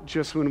 not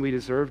just when we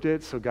deserved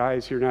it. So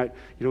guys, you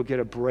don't get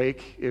a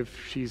break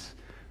if she's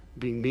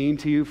being mean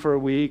to you for a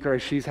week, or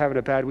she's having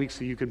a bad week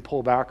so you can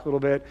pull back a little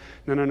bit.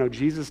 No.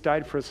 Jesus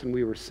died for us when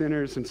we were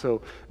sinners. And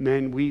so,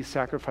 men, we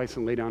sacrifice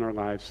and lay down our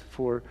lives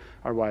for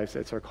our wives.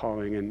 That's our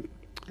calling.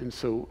 And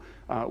so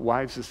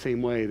wives the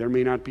same way. There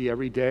may not be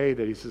every day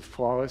that he's as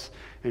flawless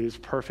and is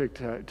perfect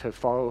to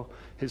follow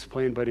his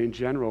plan, but in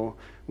general,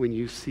 when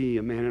you see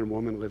a man and a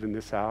woman living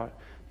this out,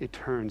 it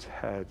turns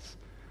heads.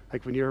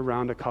 Like when you're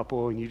around a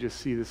couple and you just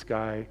see this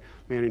guy,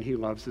 man, and he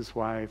loves his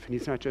wife, and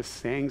he's not just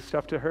saying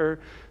stuff to her,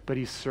 but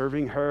he's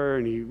serving her,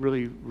 and he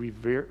really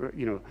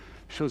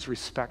shows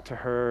respect to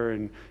her,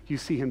 and you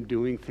see him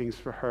doing things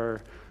for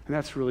her, and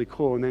that's really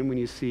cool. And then when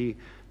you see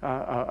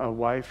a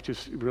wife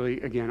just really,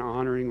 again,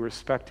 honoring,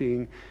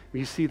 respecting,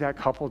 you see that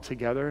couple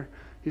together,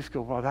 you just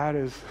go, well, that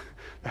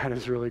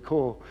is really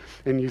cool.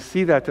 And you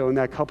see that, though, and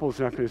that couple is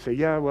not going to say,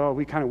 yeah, well,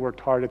 we kind of worked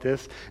hard at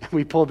this, and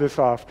we pulled this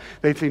off.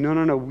 They'd say,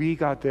 no, we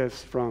got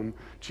this from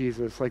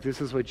Jesus. Like, this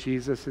is what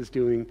Jesus is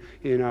doing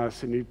in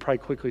us. And you'd probably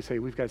quickly say,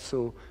 we've got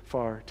so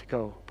far to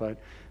go. But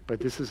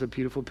this is a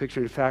beautiful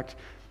picture. In fact,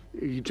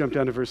 you jump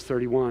down to verse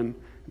 31,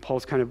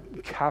 Paul's kind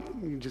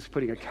of just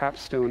putting a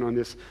capstone on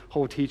this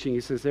whole teaching.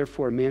 He says,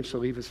 therefore, a man shall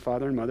leave his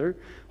father and mother,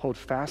 hold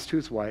fast to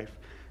his wife,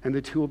 and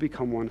the two will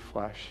become one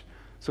flesh.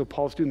 So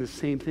Paul's doing the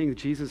same thing that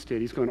Jesus did.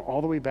 He's going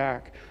all the way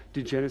back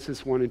to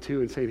Genesis 1 and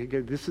 2 and saying,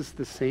 again, this is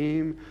the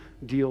same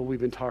deal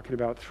we've been talking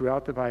about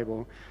throughout the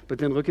Bible. But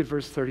then look at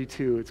verse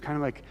 32. It's kind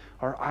of like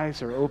our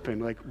eyes are open.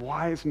 Like,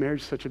 why is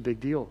marriage such a big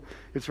deal?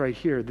 It's right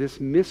here. This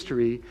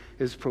mystery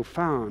is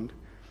profound,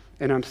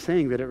 and I'm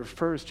saying that it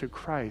refers to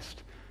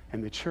Christ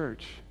and the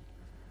church.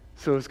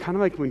 So it's kind of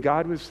like when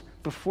God was,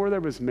 before there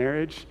was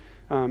marriage,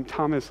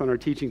 Thomas on our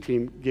teaching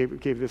team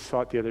gave this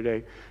thought the other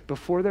day.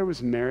 Before there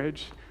was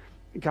marriage,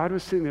 God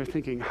was sitting there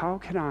thinking, how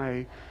can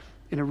I,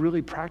 in a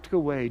really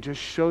practical way,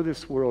 just show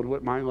this world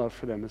what my love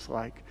for them is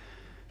like?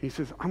 And he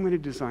says, I'm going to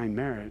design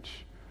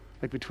marriage,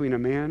 like between a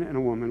man and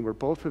a woman, where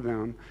both of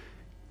them,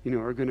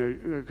 are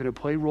going to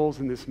play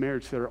roles in this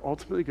marriage that are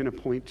ultimately going to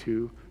point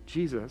to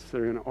Jesus.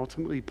 They're going to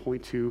ultimately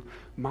point to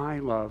my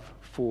love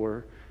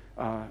for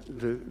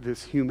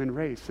this human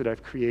race that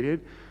I've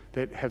created,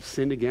 that have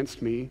sinned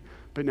against me,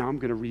 but now I'm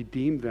going to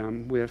redeem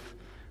them with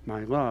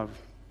my love.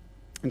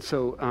 And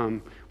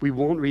so we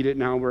won't read it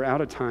now, we're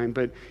out of time,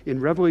 but in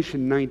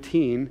Revelation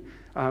 19,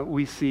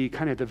 we see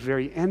kind of at the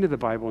very end of the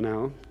Bible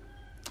now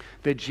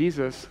that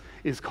Jesus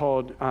is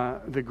called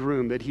the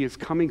groom, that he is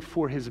coming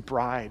for his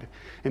bride.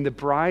 And the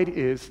bride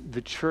is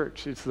the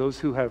church. It's those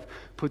who have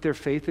put their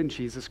faith in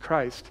Jesus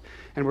Christ.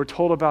 And we're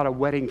told about a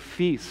wedding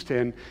feast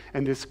and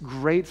this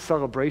great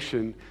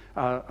celebration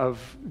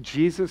of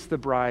Jesus, the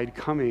bride,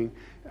 coming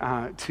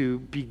to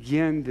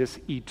begin this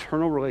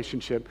eternal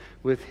relationship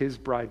with his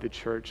bride, the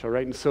church, all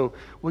right? And so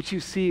what you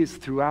see is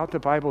throughout the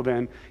Bible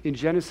then, in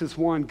Genesis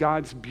 1,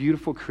 God's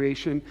beautiful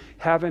creation,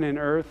 heaven and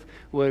earth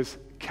was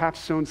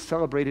capstone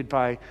celebrated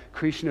by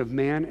creation of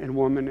man and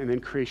woman and then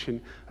creation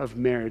of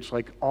marriage.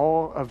 Like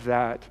all of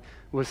that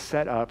was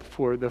set up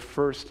for the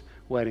first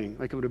wedding.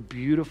 Like what a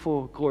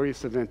beautiful,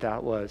 glorious event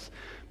that was.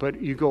 But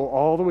you go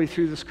all the way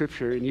through the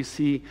scripture and you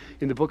see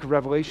in the book of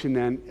Revelation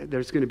then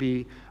there's going to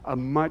be a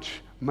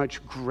much,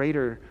 much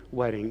greater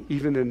wedding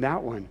even than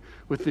that one,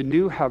 with the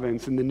new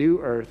heavens and the new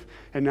earth.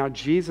 And now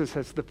Jesus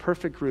as the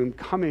perfect groom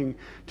coming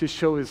to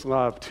show his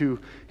love to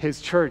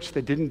his church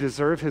that didn't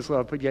deserve his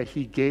love, but yet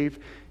he gave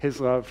his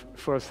love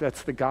for us.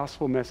 That's the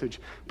gospel message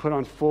put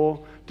on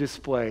full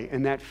display.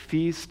 And that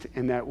feast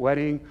and that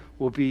wedding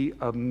will be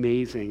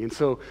amazing. And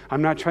so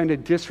I'm not trying to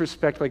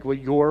disrespect like what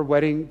your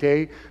wedding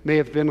day may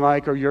have been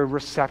like, or your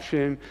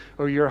reception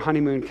or your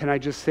honeymoon. Can I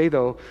just say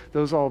though,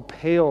 those all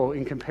pale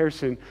in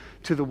comparison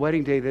to the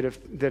wedding day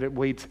that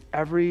awaits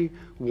every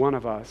one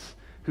of us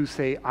who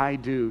say, I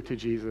do to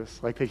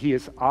Jesus. Like that he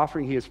is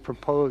offering, he has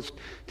proposed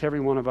to every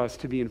one of us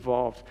to be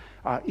involved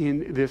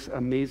in this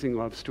amazing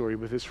love story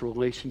with this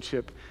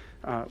relationship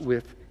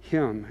with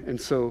him. And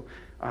so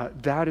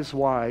that is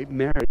why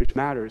marriage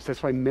matters.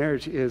 That's why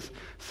marriage is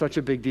such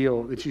a big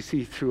deal that you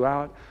see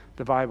throughout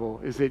the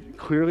Bible, is that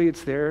clearly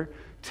it's there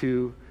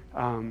to,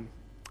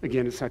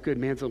 again, it's not good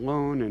man's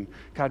alone, and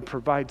God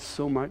provides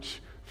so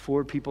much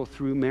for people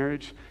through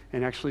marriage.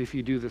 And actually, if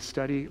you do the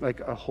study, like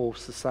a whole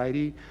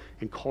society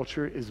and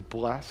culture is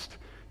blessed.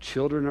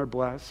 Children are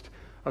blessed.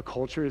 A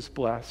culture is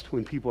blessed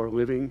when people are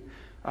living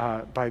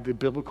by the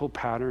biblical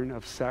pattern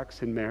of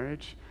sex and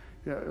marriage.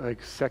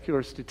 Like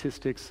secular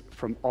statistics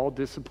from all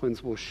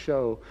disciplines will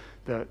show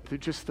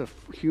just the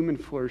human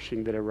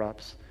flourishing that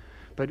erupts.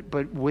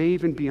 But way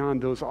even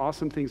beyond those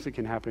awesome things that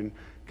can happen,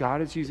 God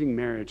is using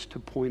marriage to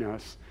point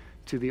us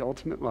to the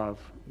ultimate love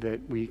that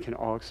we can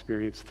all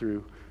experience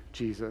through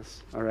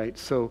Jesus. All right,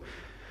 so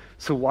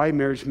why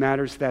marriage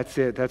matters, that's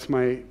it. That's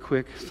my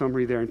quick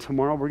summary there. And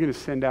tomorrow we're going to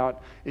send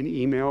out an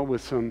email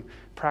with some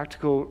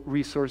practical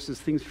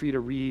resources, things for you to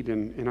read,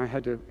 and I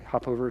had to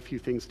hop over a few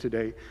things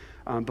today.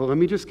 But let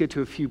me just get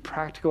to a few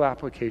practical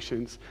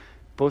applications,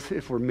 both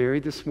if we're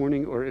married this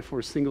morning or if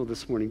we're single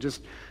this morning.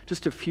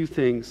 Just a few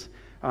things.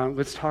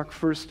 Let's talk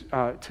first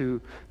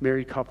to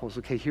married couples.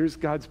 Okay, here's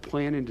God's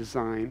plan and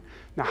design.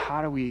 Now,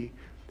 how do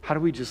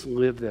we just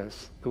live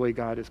this the way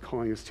God is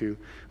calling us to?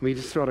 Let me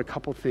just throw out a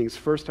couple things.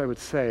 First, I would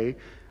say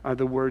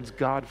the words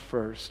God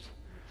first.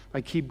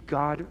 Like keep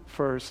God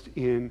first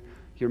in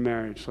your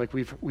marriage. Like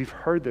we've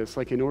heard this.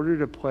 Like in order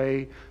to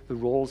play the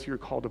roles you're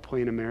called to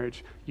play in a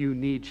marriage, you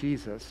need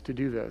Jesus to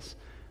do this.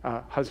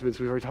 Husbands,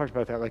 we've already talked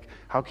about that. Like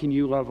how can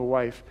you love a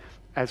wife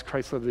as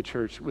Christ loved the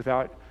church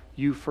without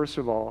you, first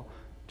of all,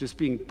 just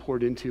being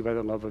poured into by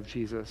the love of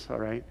Jesus, all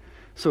right?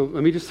 So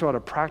let me just throw out a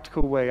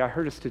practical way. I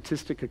heard a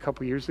statistic a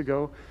couple years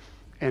ago,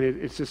 and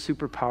it's just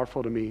super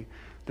powerful to me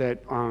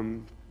that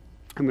I'm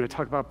going to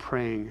talk about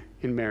praying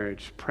in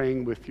marriage,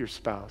 praying with your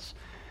spouse.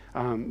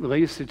 The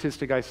latest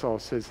statistic I saw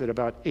says that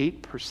about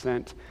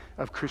 8%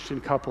 of Christian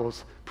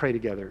couples pray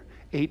together.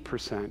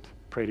 8%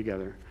 pray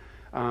together.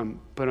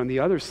 But on the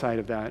other side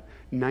of that,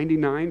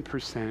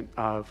 99%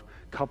 of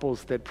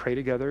couples that pray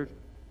together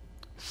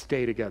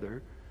stay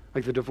together.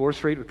 Like the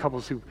divorce rate with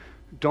couples who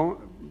don't,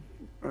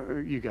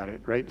 you got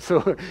it, right? So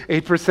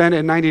 8%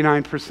 and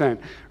 99%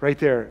 right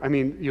there. I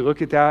mean, you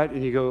look at that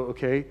and you go,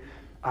 okay,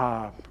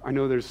 I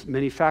know there's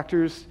many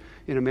factors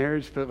in a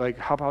marriage, but like,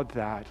 how about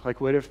that?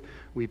 Like, what if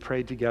we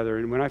prayed together?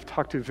 And when I've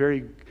talked to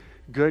very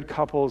good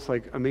couples,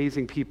 like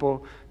amazing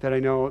people that I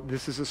know,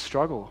 this is a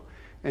struggle.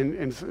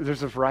 And so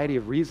there's a variety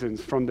of reasons.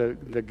 From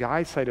the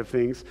guy side of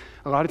things,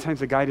 a lot of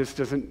times the guy just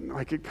doesn't,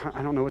 like,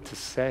 I don't know what to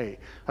say.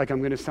 Like, I'm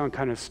going to sound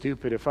kind of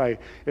stupid if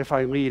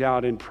I lead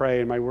out and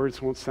pray and my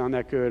words won't sound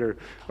that good,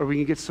 or we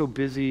can get so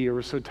busy or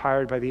we're so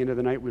tired by the end of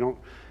the night we don't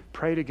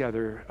pray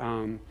together.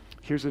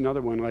 Here's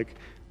another one, like,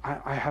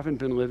 I haven't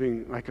been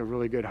living like a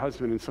really good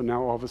husband, and so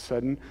now all of a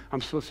sudden I'm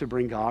supposed to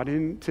bring God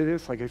into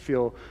this? Like, I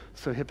feel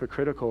so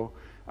hypocritical.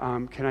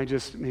 Can I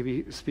just,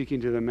 maybe speaking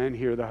to the men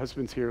here, the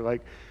husbands here,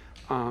 like,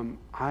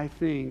 I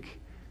think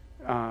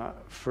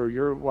for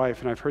your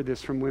wife, and I've heard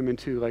this from women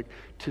too, like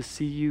to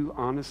see you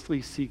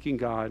honestly seeking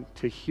God,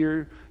 to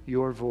hear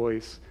your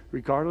voice,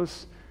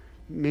 regardless,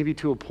 maybe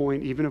to a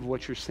point even of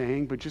what you're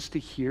saying, but just to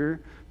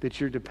hear that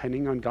you're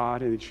depending on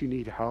God and that you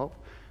need help,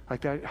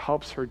 like that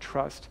helps her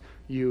trust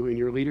you in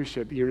your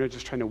leadership. You're not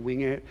just trying to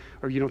wing it,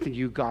 or you don't think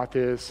you got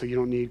this, so you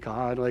don't need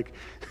God. Like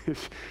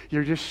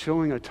you're just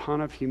showing a ton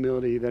of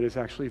humility that is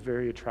actually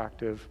very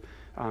attractive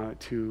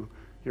to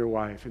your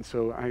wife. And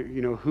so,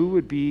 who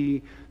would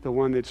be the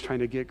one that's trying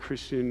to get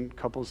Christian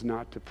couples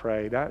not to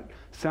pray? That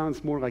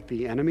sounds more like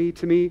the enemy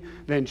to me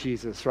than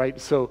Jesus,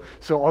 right? So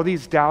all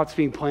these doubts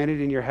being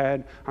planted in your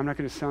head, I'm not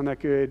going to sound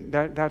that good,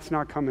 that's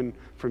not coming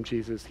from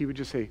Jesus. He would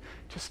just say,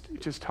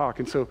 just talk.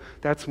 And so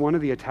that's one of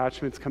the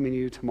attachments coming to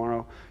you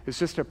tomorrow. It's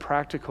just a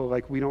practical,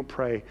 like, we don't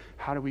pray.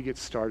 How do we get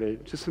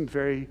started? Just some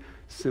very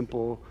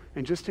simple,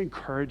 and just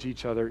encourage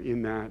each other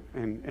in that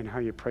and how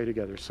you pray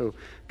together. So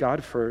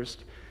God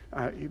first.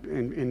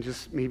 And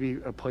just maybe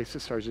a place to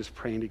start just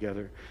praying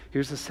together.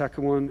 Here's the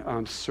second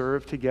one,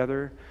 serve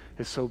together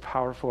is so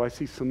powerful. I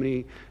see so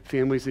many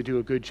families that do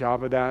a good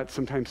job of that.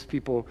 Sometimes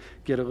people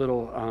get a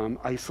little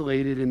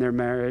isolated in their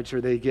marriage,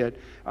 or they get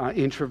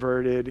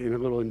introverted and a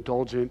little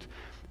indulgent.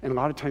 And a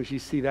lot of times you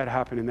see that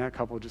happen, and that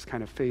couple just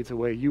kind of fades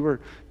away. You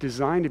were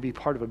designed to be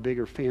part of a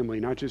bigger family,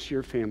 not just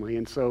your family.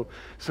 And so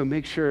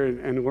make sure,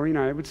 and Lori and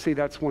I would say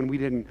that's one we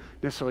didn't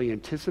necessarily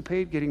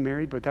anticipate getting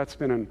married, but that's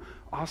been an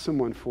awesome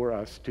one for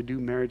us, to do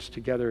marriage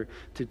together,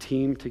 to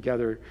team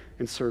together,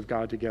 and serve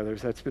God together.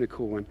 So that's been a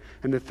cool one.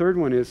 And the third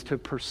one is to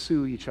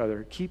pursue each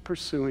other. Keep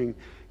pursuing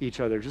each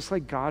other, just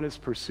like God has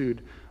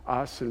pursued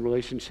us in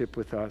relationship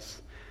with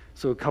us.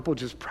 So a couple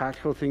just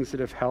practical things that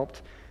have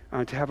helped.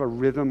 To have a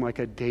rhythm like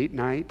a date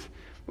night,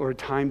 or a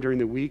time during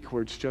the week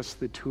where it's just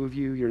the two of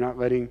you. You're not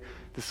letting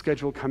the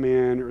schedule come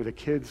in or the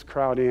kids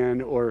crowd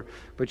in,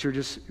 but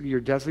you're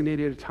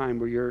designated a time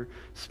where you're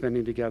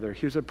spending together.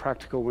 Here's a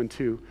practical one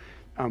too.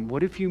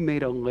 What if you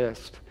made a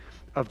list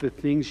of the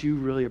things you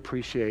really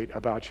appreciate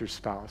about your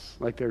spouse,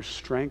 like their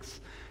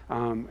strengths?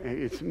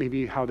 It's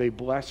maybe how they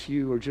bless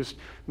you, or just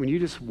when you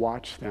just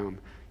watch them.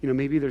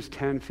 Maybe there's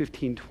 10,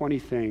 15, 20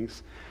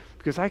 things.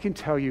 Because I can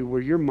tell you where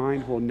your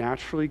mind will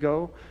naturally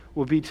go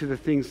will be to the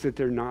things that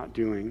they're not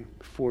doing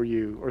for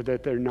you, or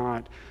that they're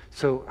not.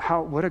 So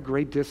what a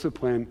great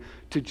discipline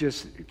to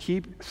just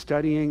keep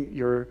studying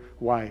your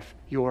wife,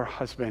 your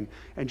husband,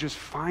 and just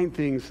find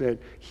things that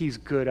he's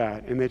good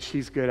at and that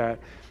she's good at.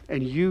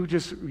 And you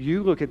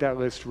look at that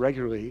list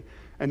regularly,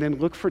 and then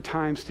look for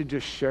times to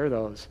just share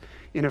those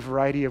in a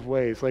variety of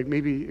ways. Like,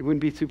 maybe it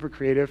wouldn't be super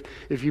creative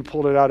if you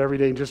pulled it out every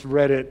day and just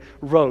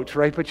wrote,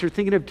 right? But you're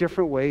thinking of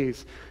different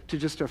ways to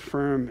just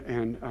affirm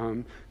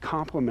and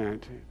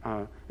compliment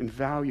and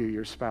value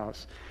your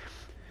spouse.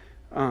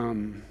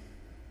 One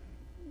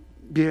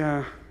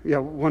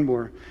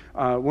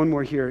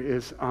more here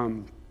is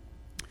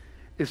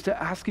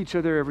to ask each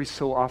other every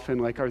so often,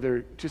 like,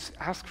 just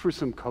ask for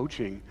some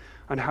coaching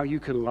on how you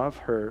can love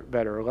her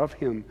better, or love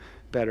him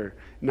better.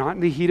 Not in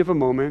the heat of a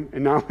moment,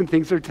 and not when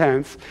things are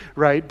tense,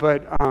 right?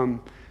 But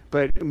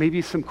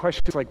maybe some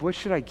questions like, what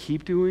should I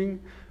keep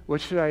doing?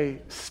 What should I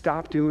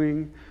stop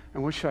doing?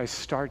 And what should I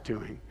start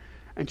doing?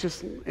 And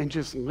just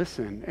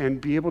listen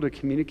and be able to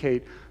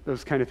communicate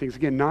those kind of things.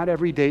 Again, not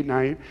every date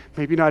night,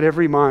 maybe not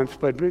every month,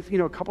 but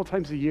a couple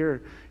times a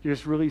year, you're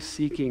just really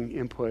seeking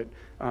input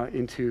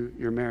into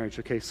your marriage.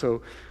 Okay,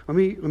 so let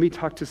me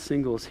talk to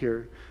singles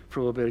here for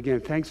a little bit. Again,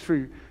 thanks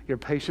for your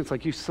patience.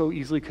 Like, you so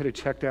easily could have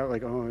checked out,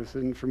 like, oh, this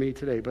isn't for me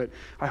today. But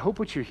I hope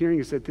what you're hearing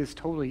is that this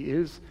totally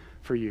is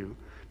for you,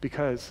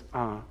 because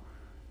I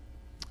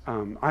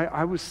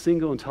was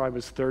single until I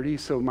was 30,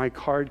 so my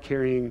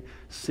card-carrying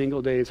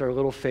single days are a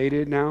little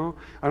faded now.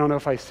 I don't know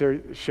if I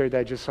shared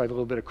that just so I have a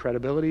little bit of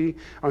credibility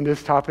on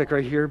this topic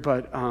right here,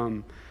 but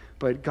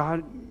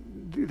God,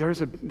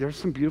 there's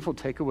some beautiful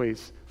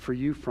takeaways for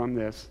you from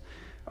this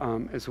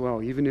as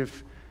well. Even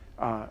if,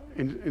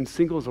 and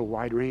single is a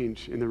wide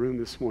range in the room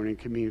this morning,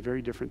 can mean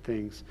very different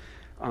things.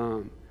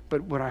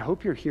 But what I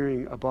hope you're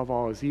hearing above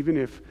all is, even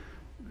if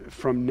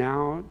from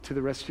now to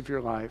the rest of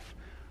your life,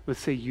 let's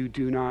say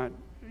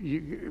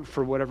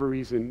for whatever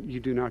reason, you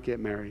do not get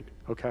married,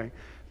 okay?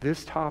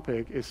 This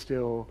topic is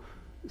still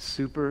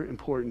super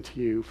important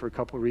to you for a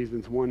couple of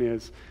reasons. One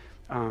is,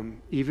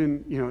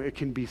 it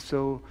can be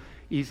so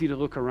easy to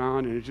look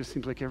around and it just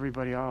seems like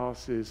everybody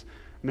else is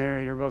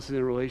married, everybody else is in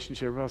a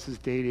relationship, everybody else is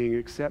dating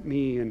except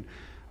me. And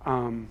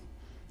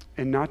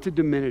not to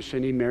diminish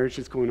any marriage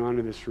that's going on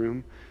in this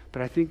room,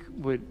 but I think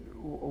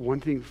one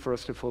thing for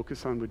us to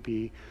focus on would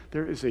be,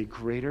 there is a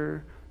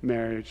greater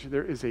marriage,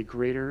 there is a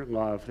greater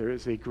love, there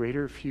is a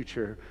greater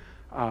future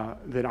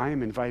that I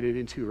am invited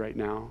into right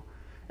now.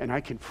 And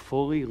I can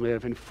fully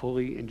live and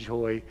fully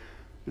enjoy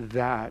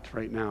that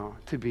right now,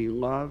 to be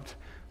loved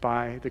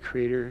by the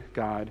Creator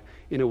God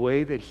in a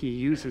way that He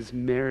uses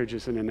marriage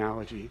as an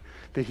analogy,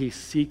 that He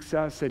seeks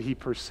us, that He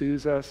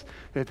pursues us,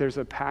 that there's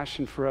a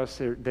passion for us,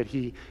 that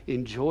He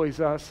enjoys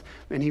us,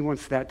 and He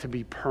wants that to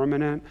be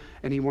permanent,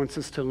 and He wants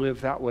us to live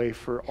that way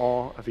for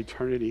all of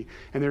eternity.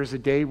 And there's a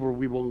day where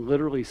we will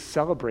literally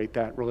celebrate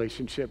that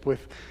relationship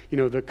with,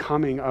 the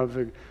coming of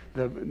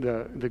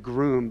the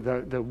groom,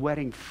 the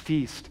wedding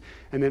feast,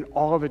 and then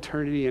all of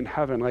eternity in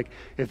heaven. Like,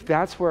 if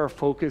that's where our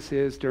focus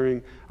is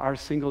during our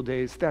single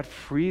days, that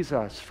frees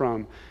us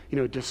from,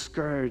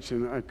 discouraged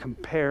and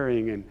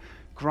comparing and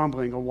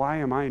grumbling, why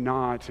am I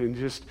not? And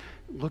just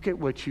look at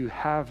what you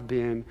have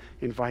been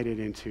invited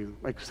into.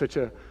 Like, such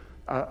a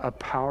a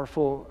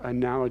powerful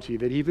analogy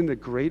that even the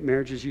great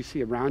marriages you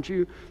see around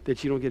you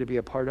that you don't get to be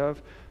a part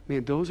of,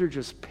 man, those are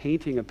just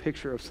painting a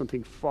picture of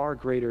something far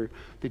greater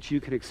that you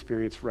can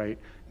experience right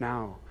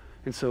now.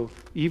 And so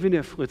even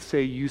if, let's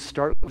say, you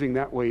start living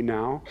that way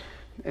now,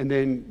 and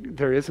then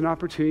there is an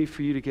opportunity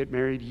for you to get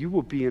married, you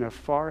will be in a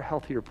far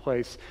healthier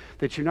place,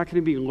 that you're not going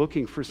to be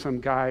looking for some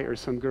guy or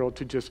some girl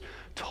to just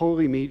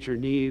totally meet your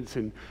needs,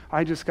 and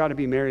I just got to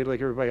be married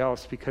like everybody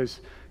else,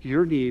 because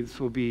your needs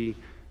will be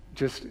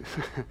just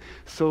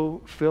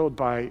so filled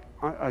by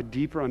a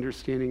deeper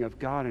understanding of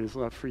God and his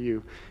love for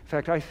you. In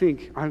fact, I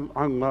think,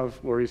 I love,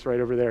 Lori's right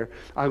over there,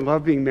 I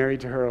love being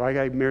married to her. Like,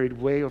 I married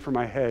way over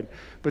my head.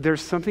 But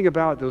there's something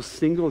about those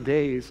single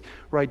days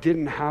where I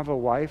didn't have a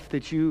wife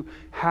that you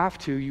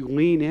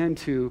lean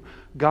into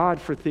God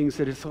for things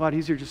that it's a lot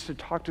easier just to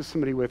talk to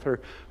somebody with,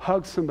 or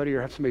hug somebody,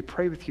 or have somebody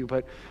pray with you.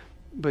 But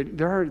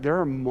there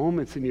are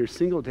moments in your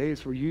single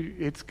days where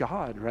it's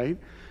God, right?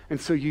 And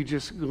so you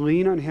just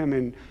lean on him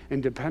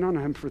and depend on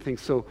him for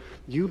things. So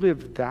you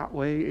live that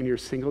way in your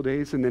single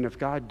days, and then if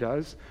God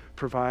does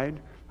provide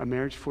a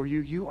marriage for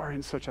you, you are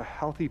in such a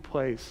healthy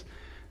place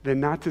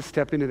than not to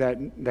step into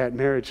that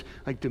marriage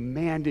like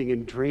demanding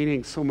and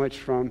draining so much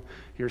from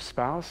your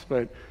spouse,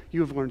 but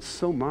you have learned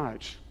so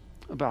much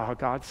about how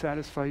God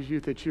satisfies you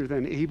that you're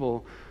then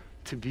able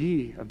to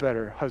be a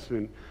better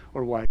husband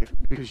or wife,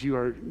 because you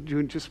are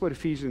doing just what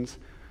Ephesians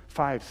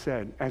 5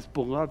 said, as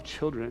beloved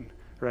children,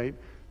 right?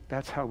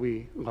 That's how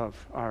we love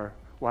our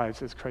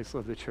wives as Christ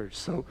loved the church.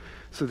 So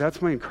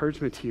that's my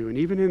encouragement to you. And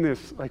even in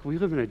this, like, we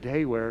live in a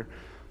day where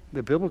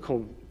the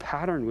biblical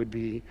pattern would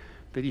be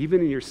that even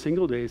in your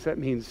single days, that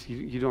means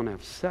you don't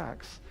have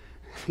sex.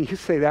 You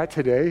say that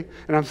today,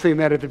 and I'm saying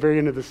that at the very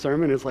end of the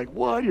sermon, it's like,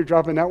 what? You're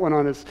dropping that one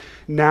on us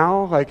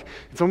now? Like,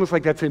 it's almost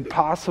like that's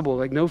impossible.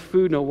 Like, no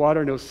food, no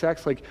water, no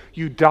sex. Like,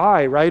 you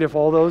die, right, if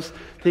all those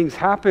things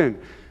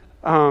happen.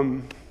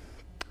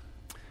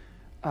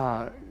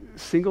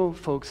 Single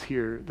folks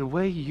here, the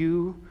way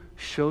you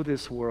show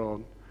this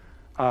world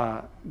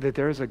that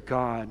there is a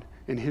God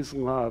and his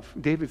love,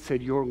 David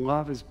said, your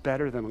love is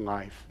better than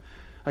life.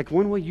 Like,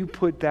 one way you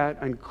put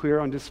that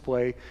on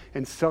display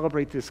and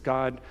celebrate this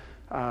God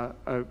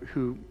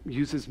who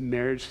uses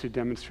marriage to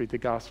demonstrate the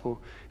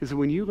gospel is that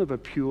when you live a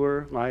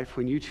pure life,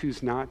 when you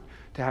choose not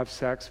to have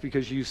sex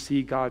because you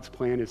see God's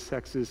plan as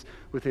sex is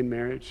within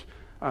marriage,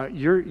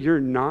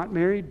 you're not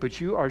married, but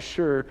you are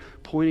sure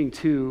pointing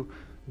to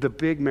the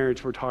big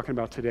marriage we're talking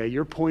about today.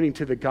 You're pointing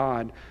to the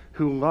God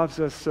who loves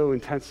us so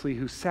intensely,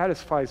 who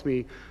satisfies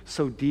me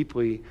so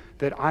deeply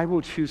that I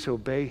will choose to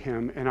obey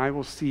him, and I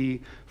will see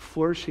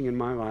flourishing in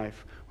my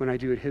life when I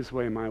do it his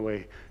way and my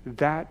way.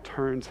 That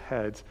turns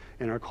heads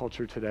in our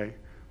culture today.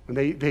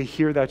 When they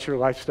hear that's your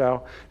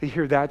lifestyle, they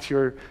hear that's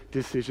your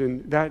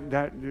decision,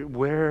 that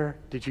where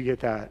did you get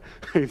that?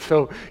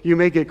 So you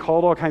may get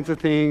called all kinds of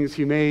things,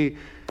 you may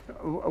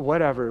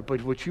whatever,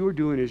 but what you are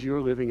doing is you're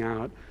living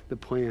out the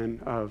plan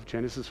of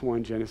Genesis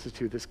 1, Genesis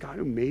 2. This God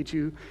who made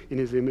you in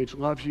his image,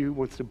 loves you,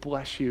 wants to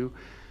bless you,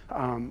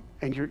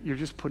 and you're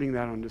just putting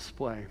that on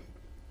display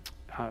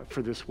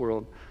for this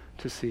world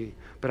to see.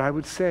 But I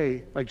would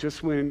say, like,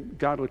 just when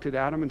God looked at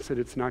Adam and said,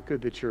 it's not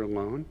good that you're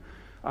alone,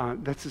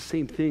 that's the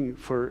same thing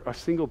for a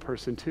single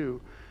person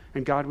too.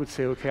 And God would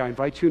say, okay, I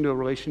invite you into a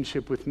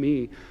relationship with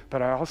me,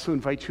 but I also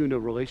invite you into a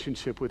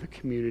relationship with a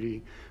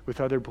community, with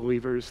other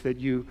believers that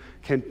you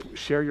can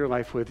share your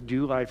life with,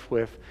 do life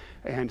with.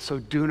 And so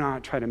do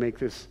not try to make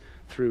this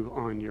through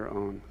on your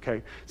own,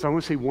 okay? So I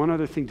want to say one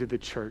other thing to the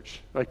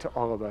church, like to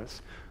all of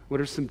us.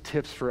 What are some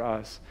tips for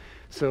us?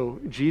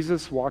 So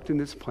Jesus walked in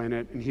this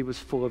planet, and he was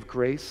full of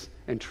grace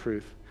and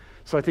truth.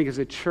 So I think as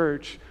a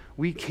church,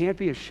 we can't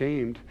be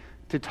ashamed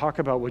to talk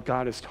about what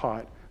God has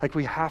taught. Like,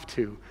 we have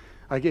to.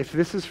 Like, if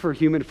this is for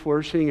human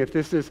flourishing, if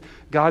this is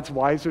God's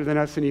wiser than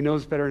us and he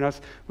knows better than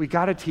us, we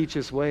got to teach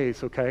his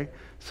ways, okay?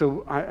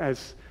 So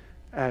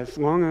as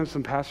long as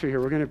I'm pastor here,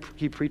 we're going to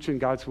keep preaching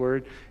God's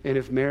word. And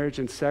if marriage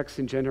and sex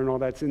and gender and all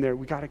that's in there,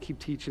 we got to keep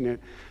teaching it.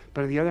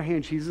 But on the other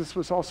hand, Jesus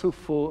was also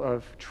full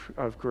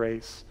of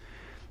grace.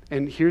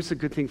 And here's a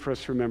good thing for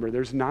us to remember.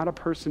 There's not a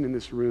person in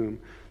this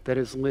room that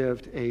has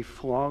lived a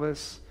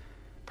flawless,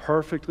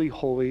 perfectly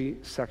holy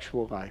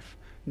sexual life.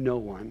 No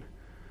one.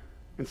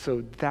 And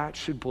so that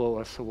should blow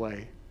us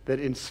away, that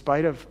in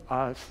spite of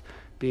us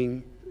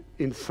being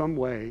in some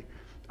way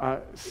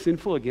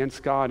sinful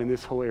against God in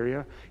this whole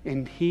area,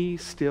 and he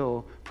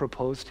still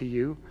proposed to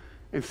you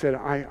and said,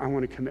 I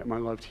want to commit my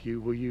love to you.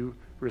 Will you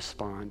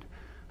respond?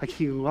 Like,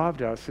 he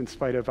loved us in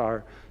spite of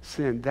our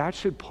sin. That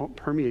should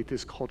permeate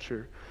this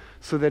culture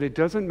so that it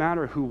doesn't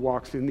matter who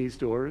walks in these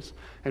doors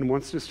and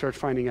wants to start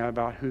finding out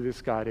about who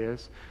this God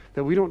is,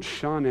 that we don't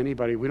shun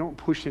anybody, we don't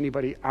push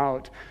anybody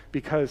out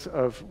because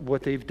of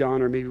what they've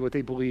done or maybe what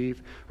they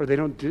believe, or they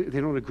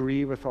don't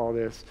agree with all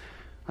this.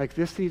 Like,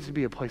 this needs to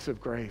be a place of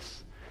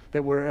grace,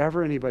 that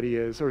wherever anybody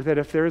is, or that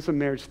if there is a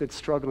marriage that's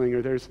struggling,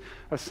 or there's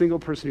a single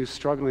person who's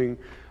struggling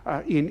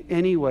in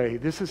any way,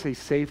 this is a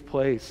safe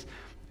place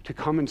to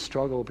come and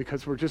struggle,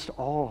 because we're just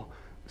all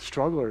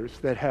strugglers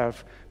that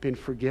have been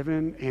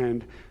forgiven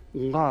and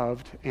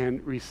loved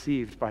and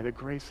received by the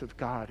grace of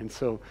God. And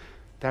so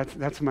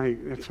that's my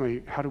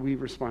how do we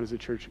respond as a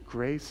church?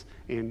 Grace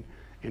and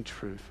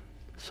truth.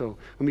 So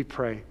let me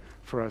pray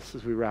for us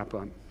as we wrap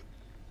up.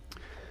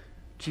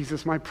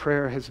 Jesus, my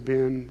prayer has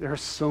been, there are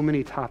so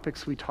many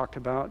topics we talked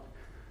about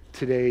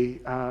today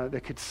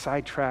that could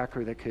sidetrack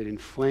or that could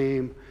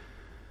inflame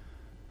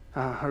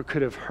or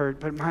could have hurt.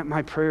 But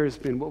my prayer has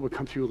been, what would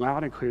come through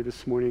loud and clear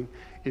this morning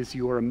is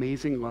your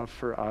amazing love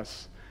for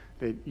us,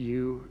 that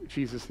you,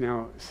 Jesus,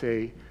 now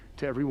say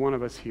to every one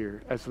of us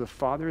here, as the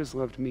Father has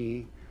loved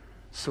me,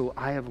 so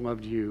I have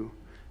loved you.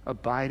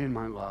 Abide in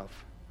my love.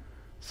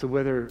 So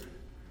whether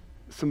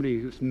somebody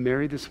who's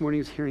married this morning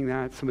is hearing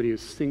that, somebody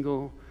who's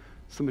single,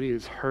 somebody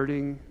who's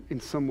hurting in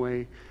some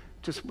way,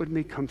 just what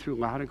may come through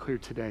loud and clear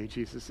today,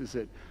 Jesus, is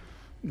that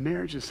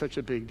marriage is such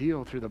a big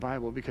deal through the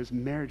Bible because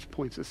marriage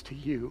points us to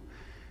you,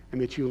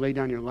 and that you laid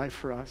down your life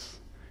for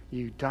us.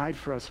 You died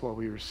for us while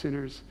we were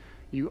sinners.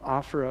 You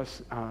offer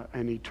us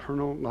an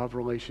eternal love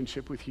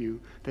relationship with you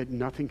that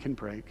nothing can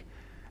break,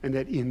 and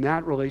that in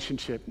that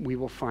relationship we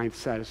will find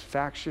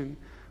satisfaction,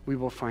 we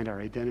will find our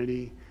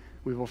identity,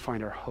 we will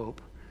find our hope.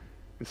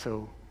 And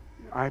so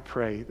I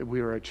pray that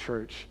we are a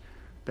church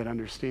that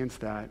understands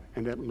that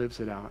and that lives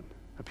it out,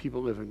 a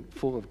people living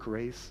full of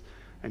grace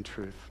and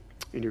truth.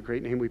 In your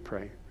great name we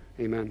pray.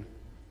 Amen.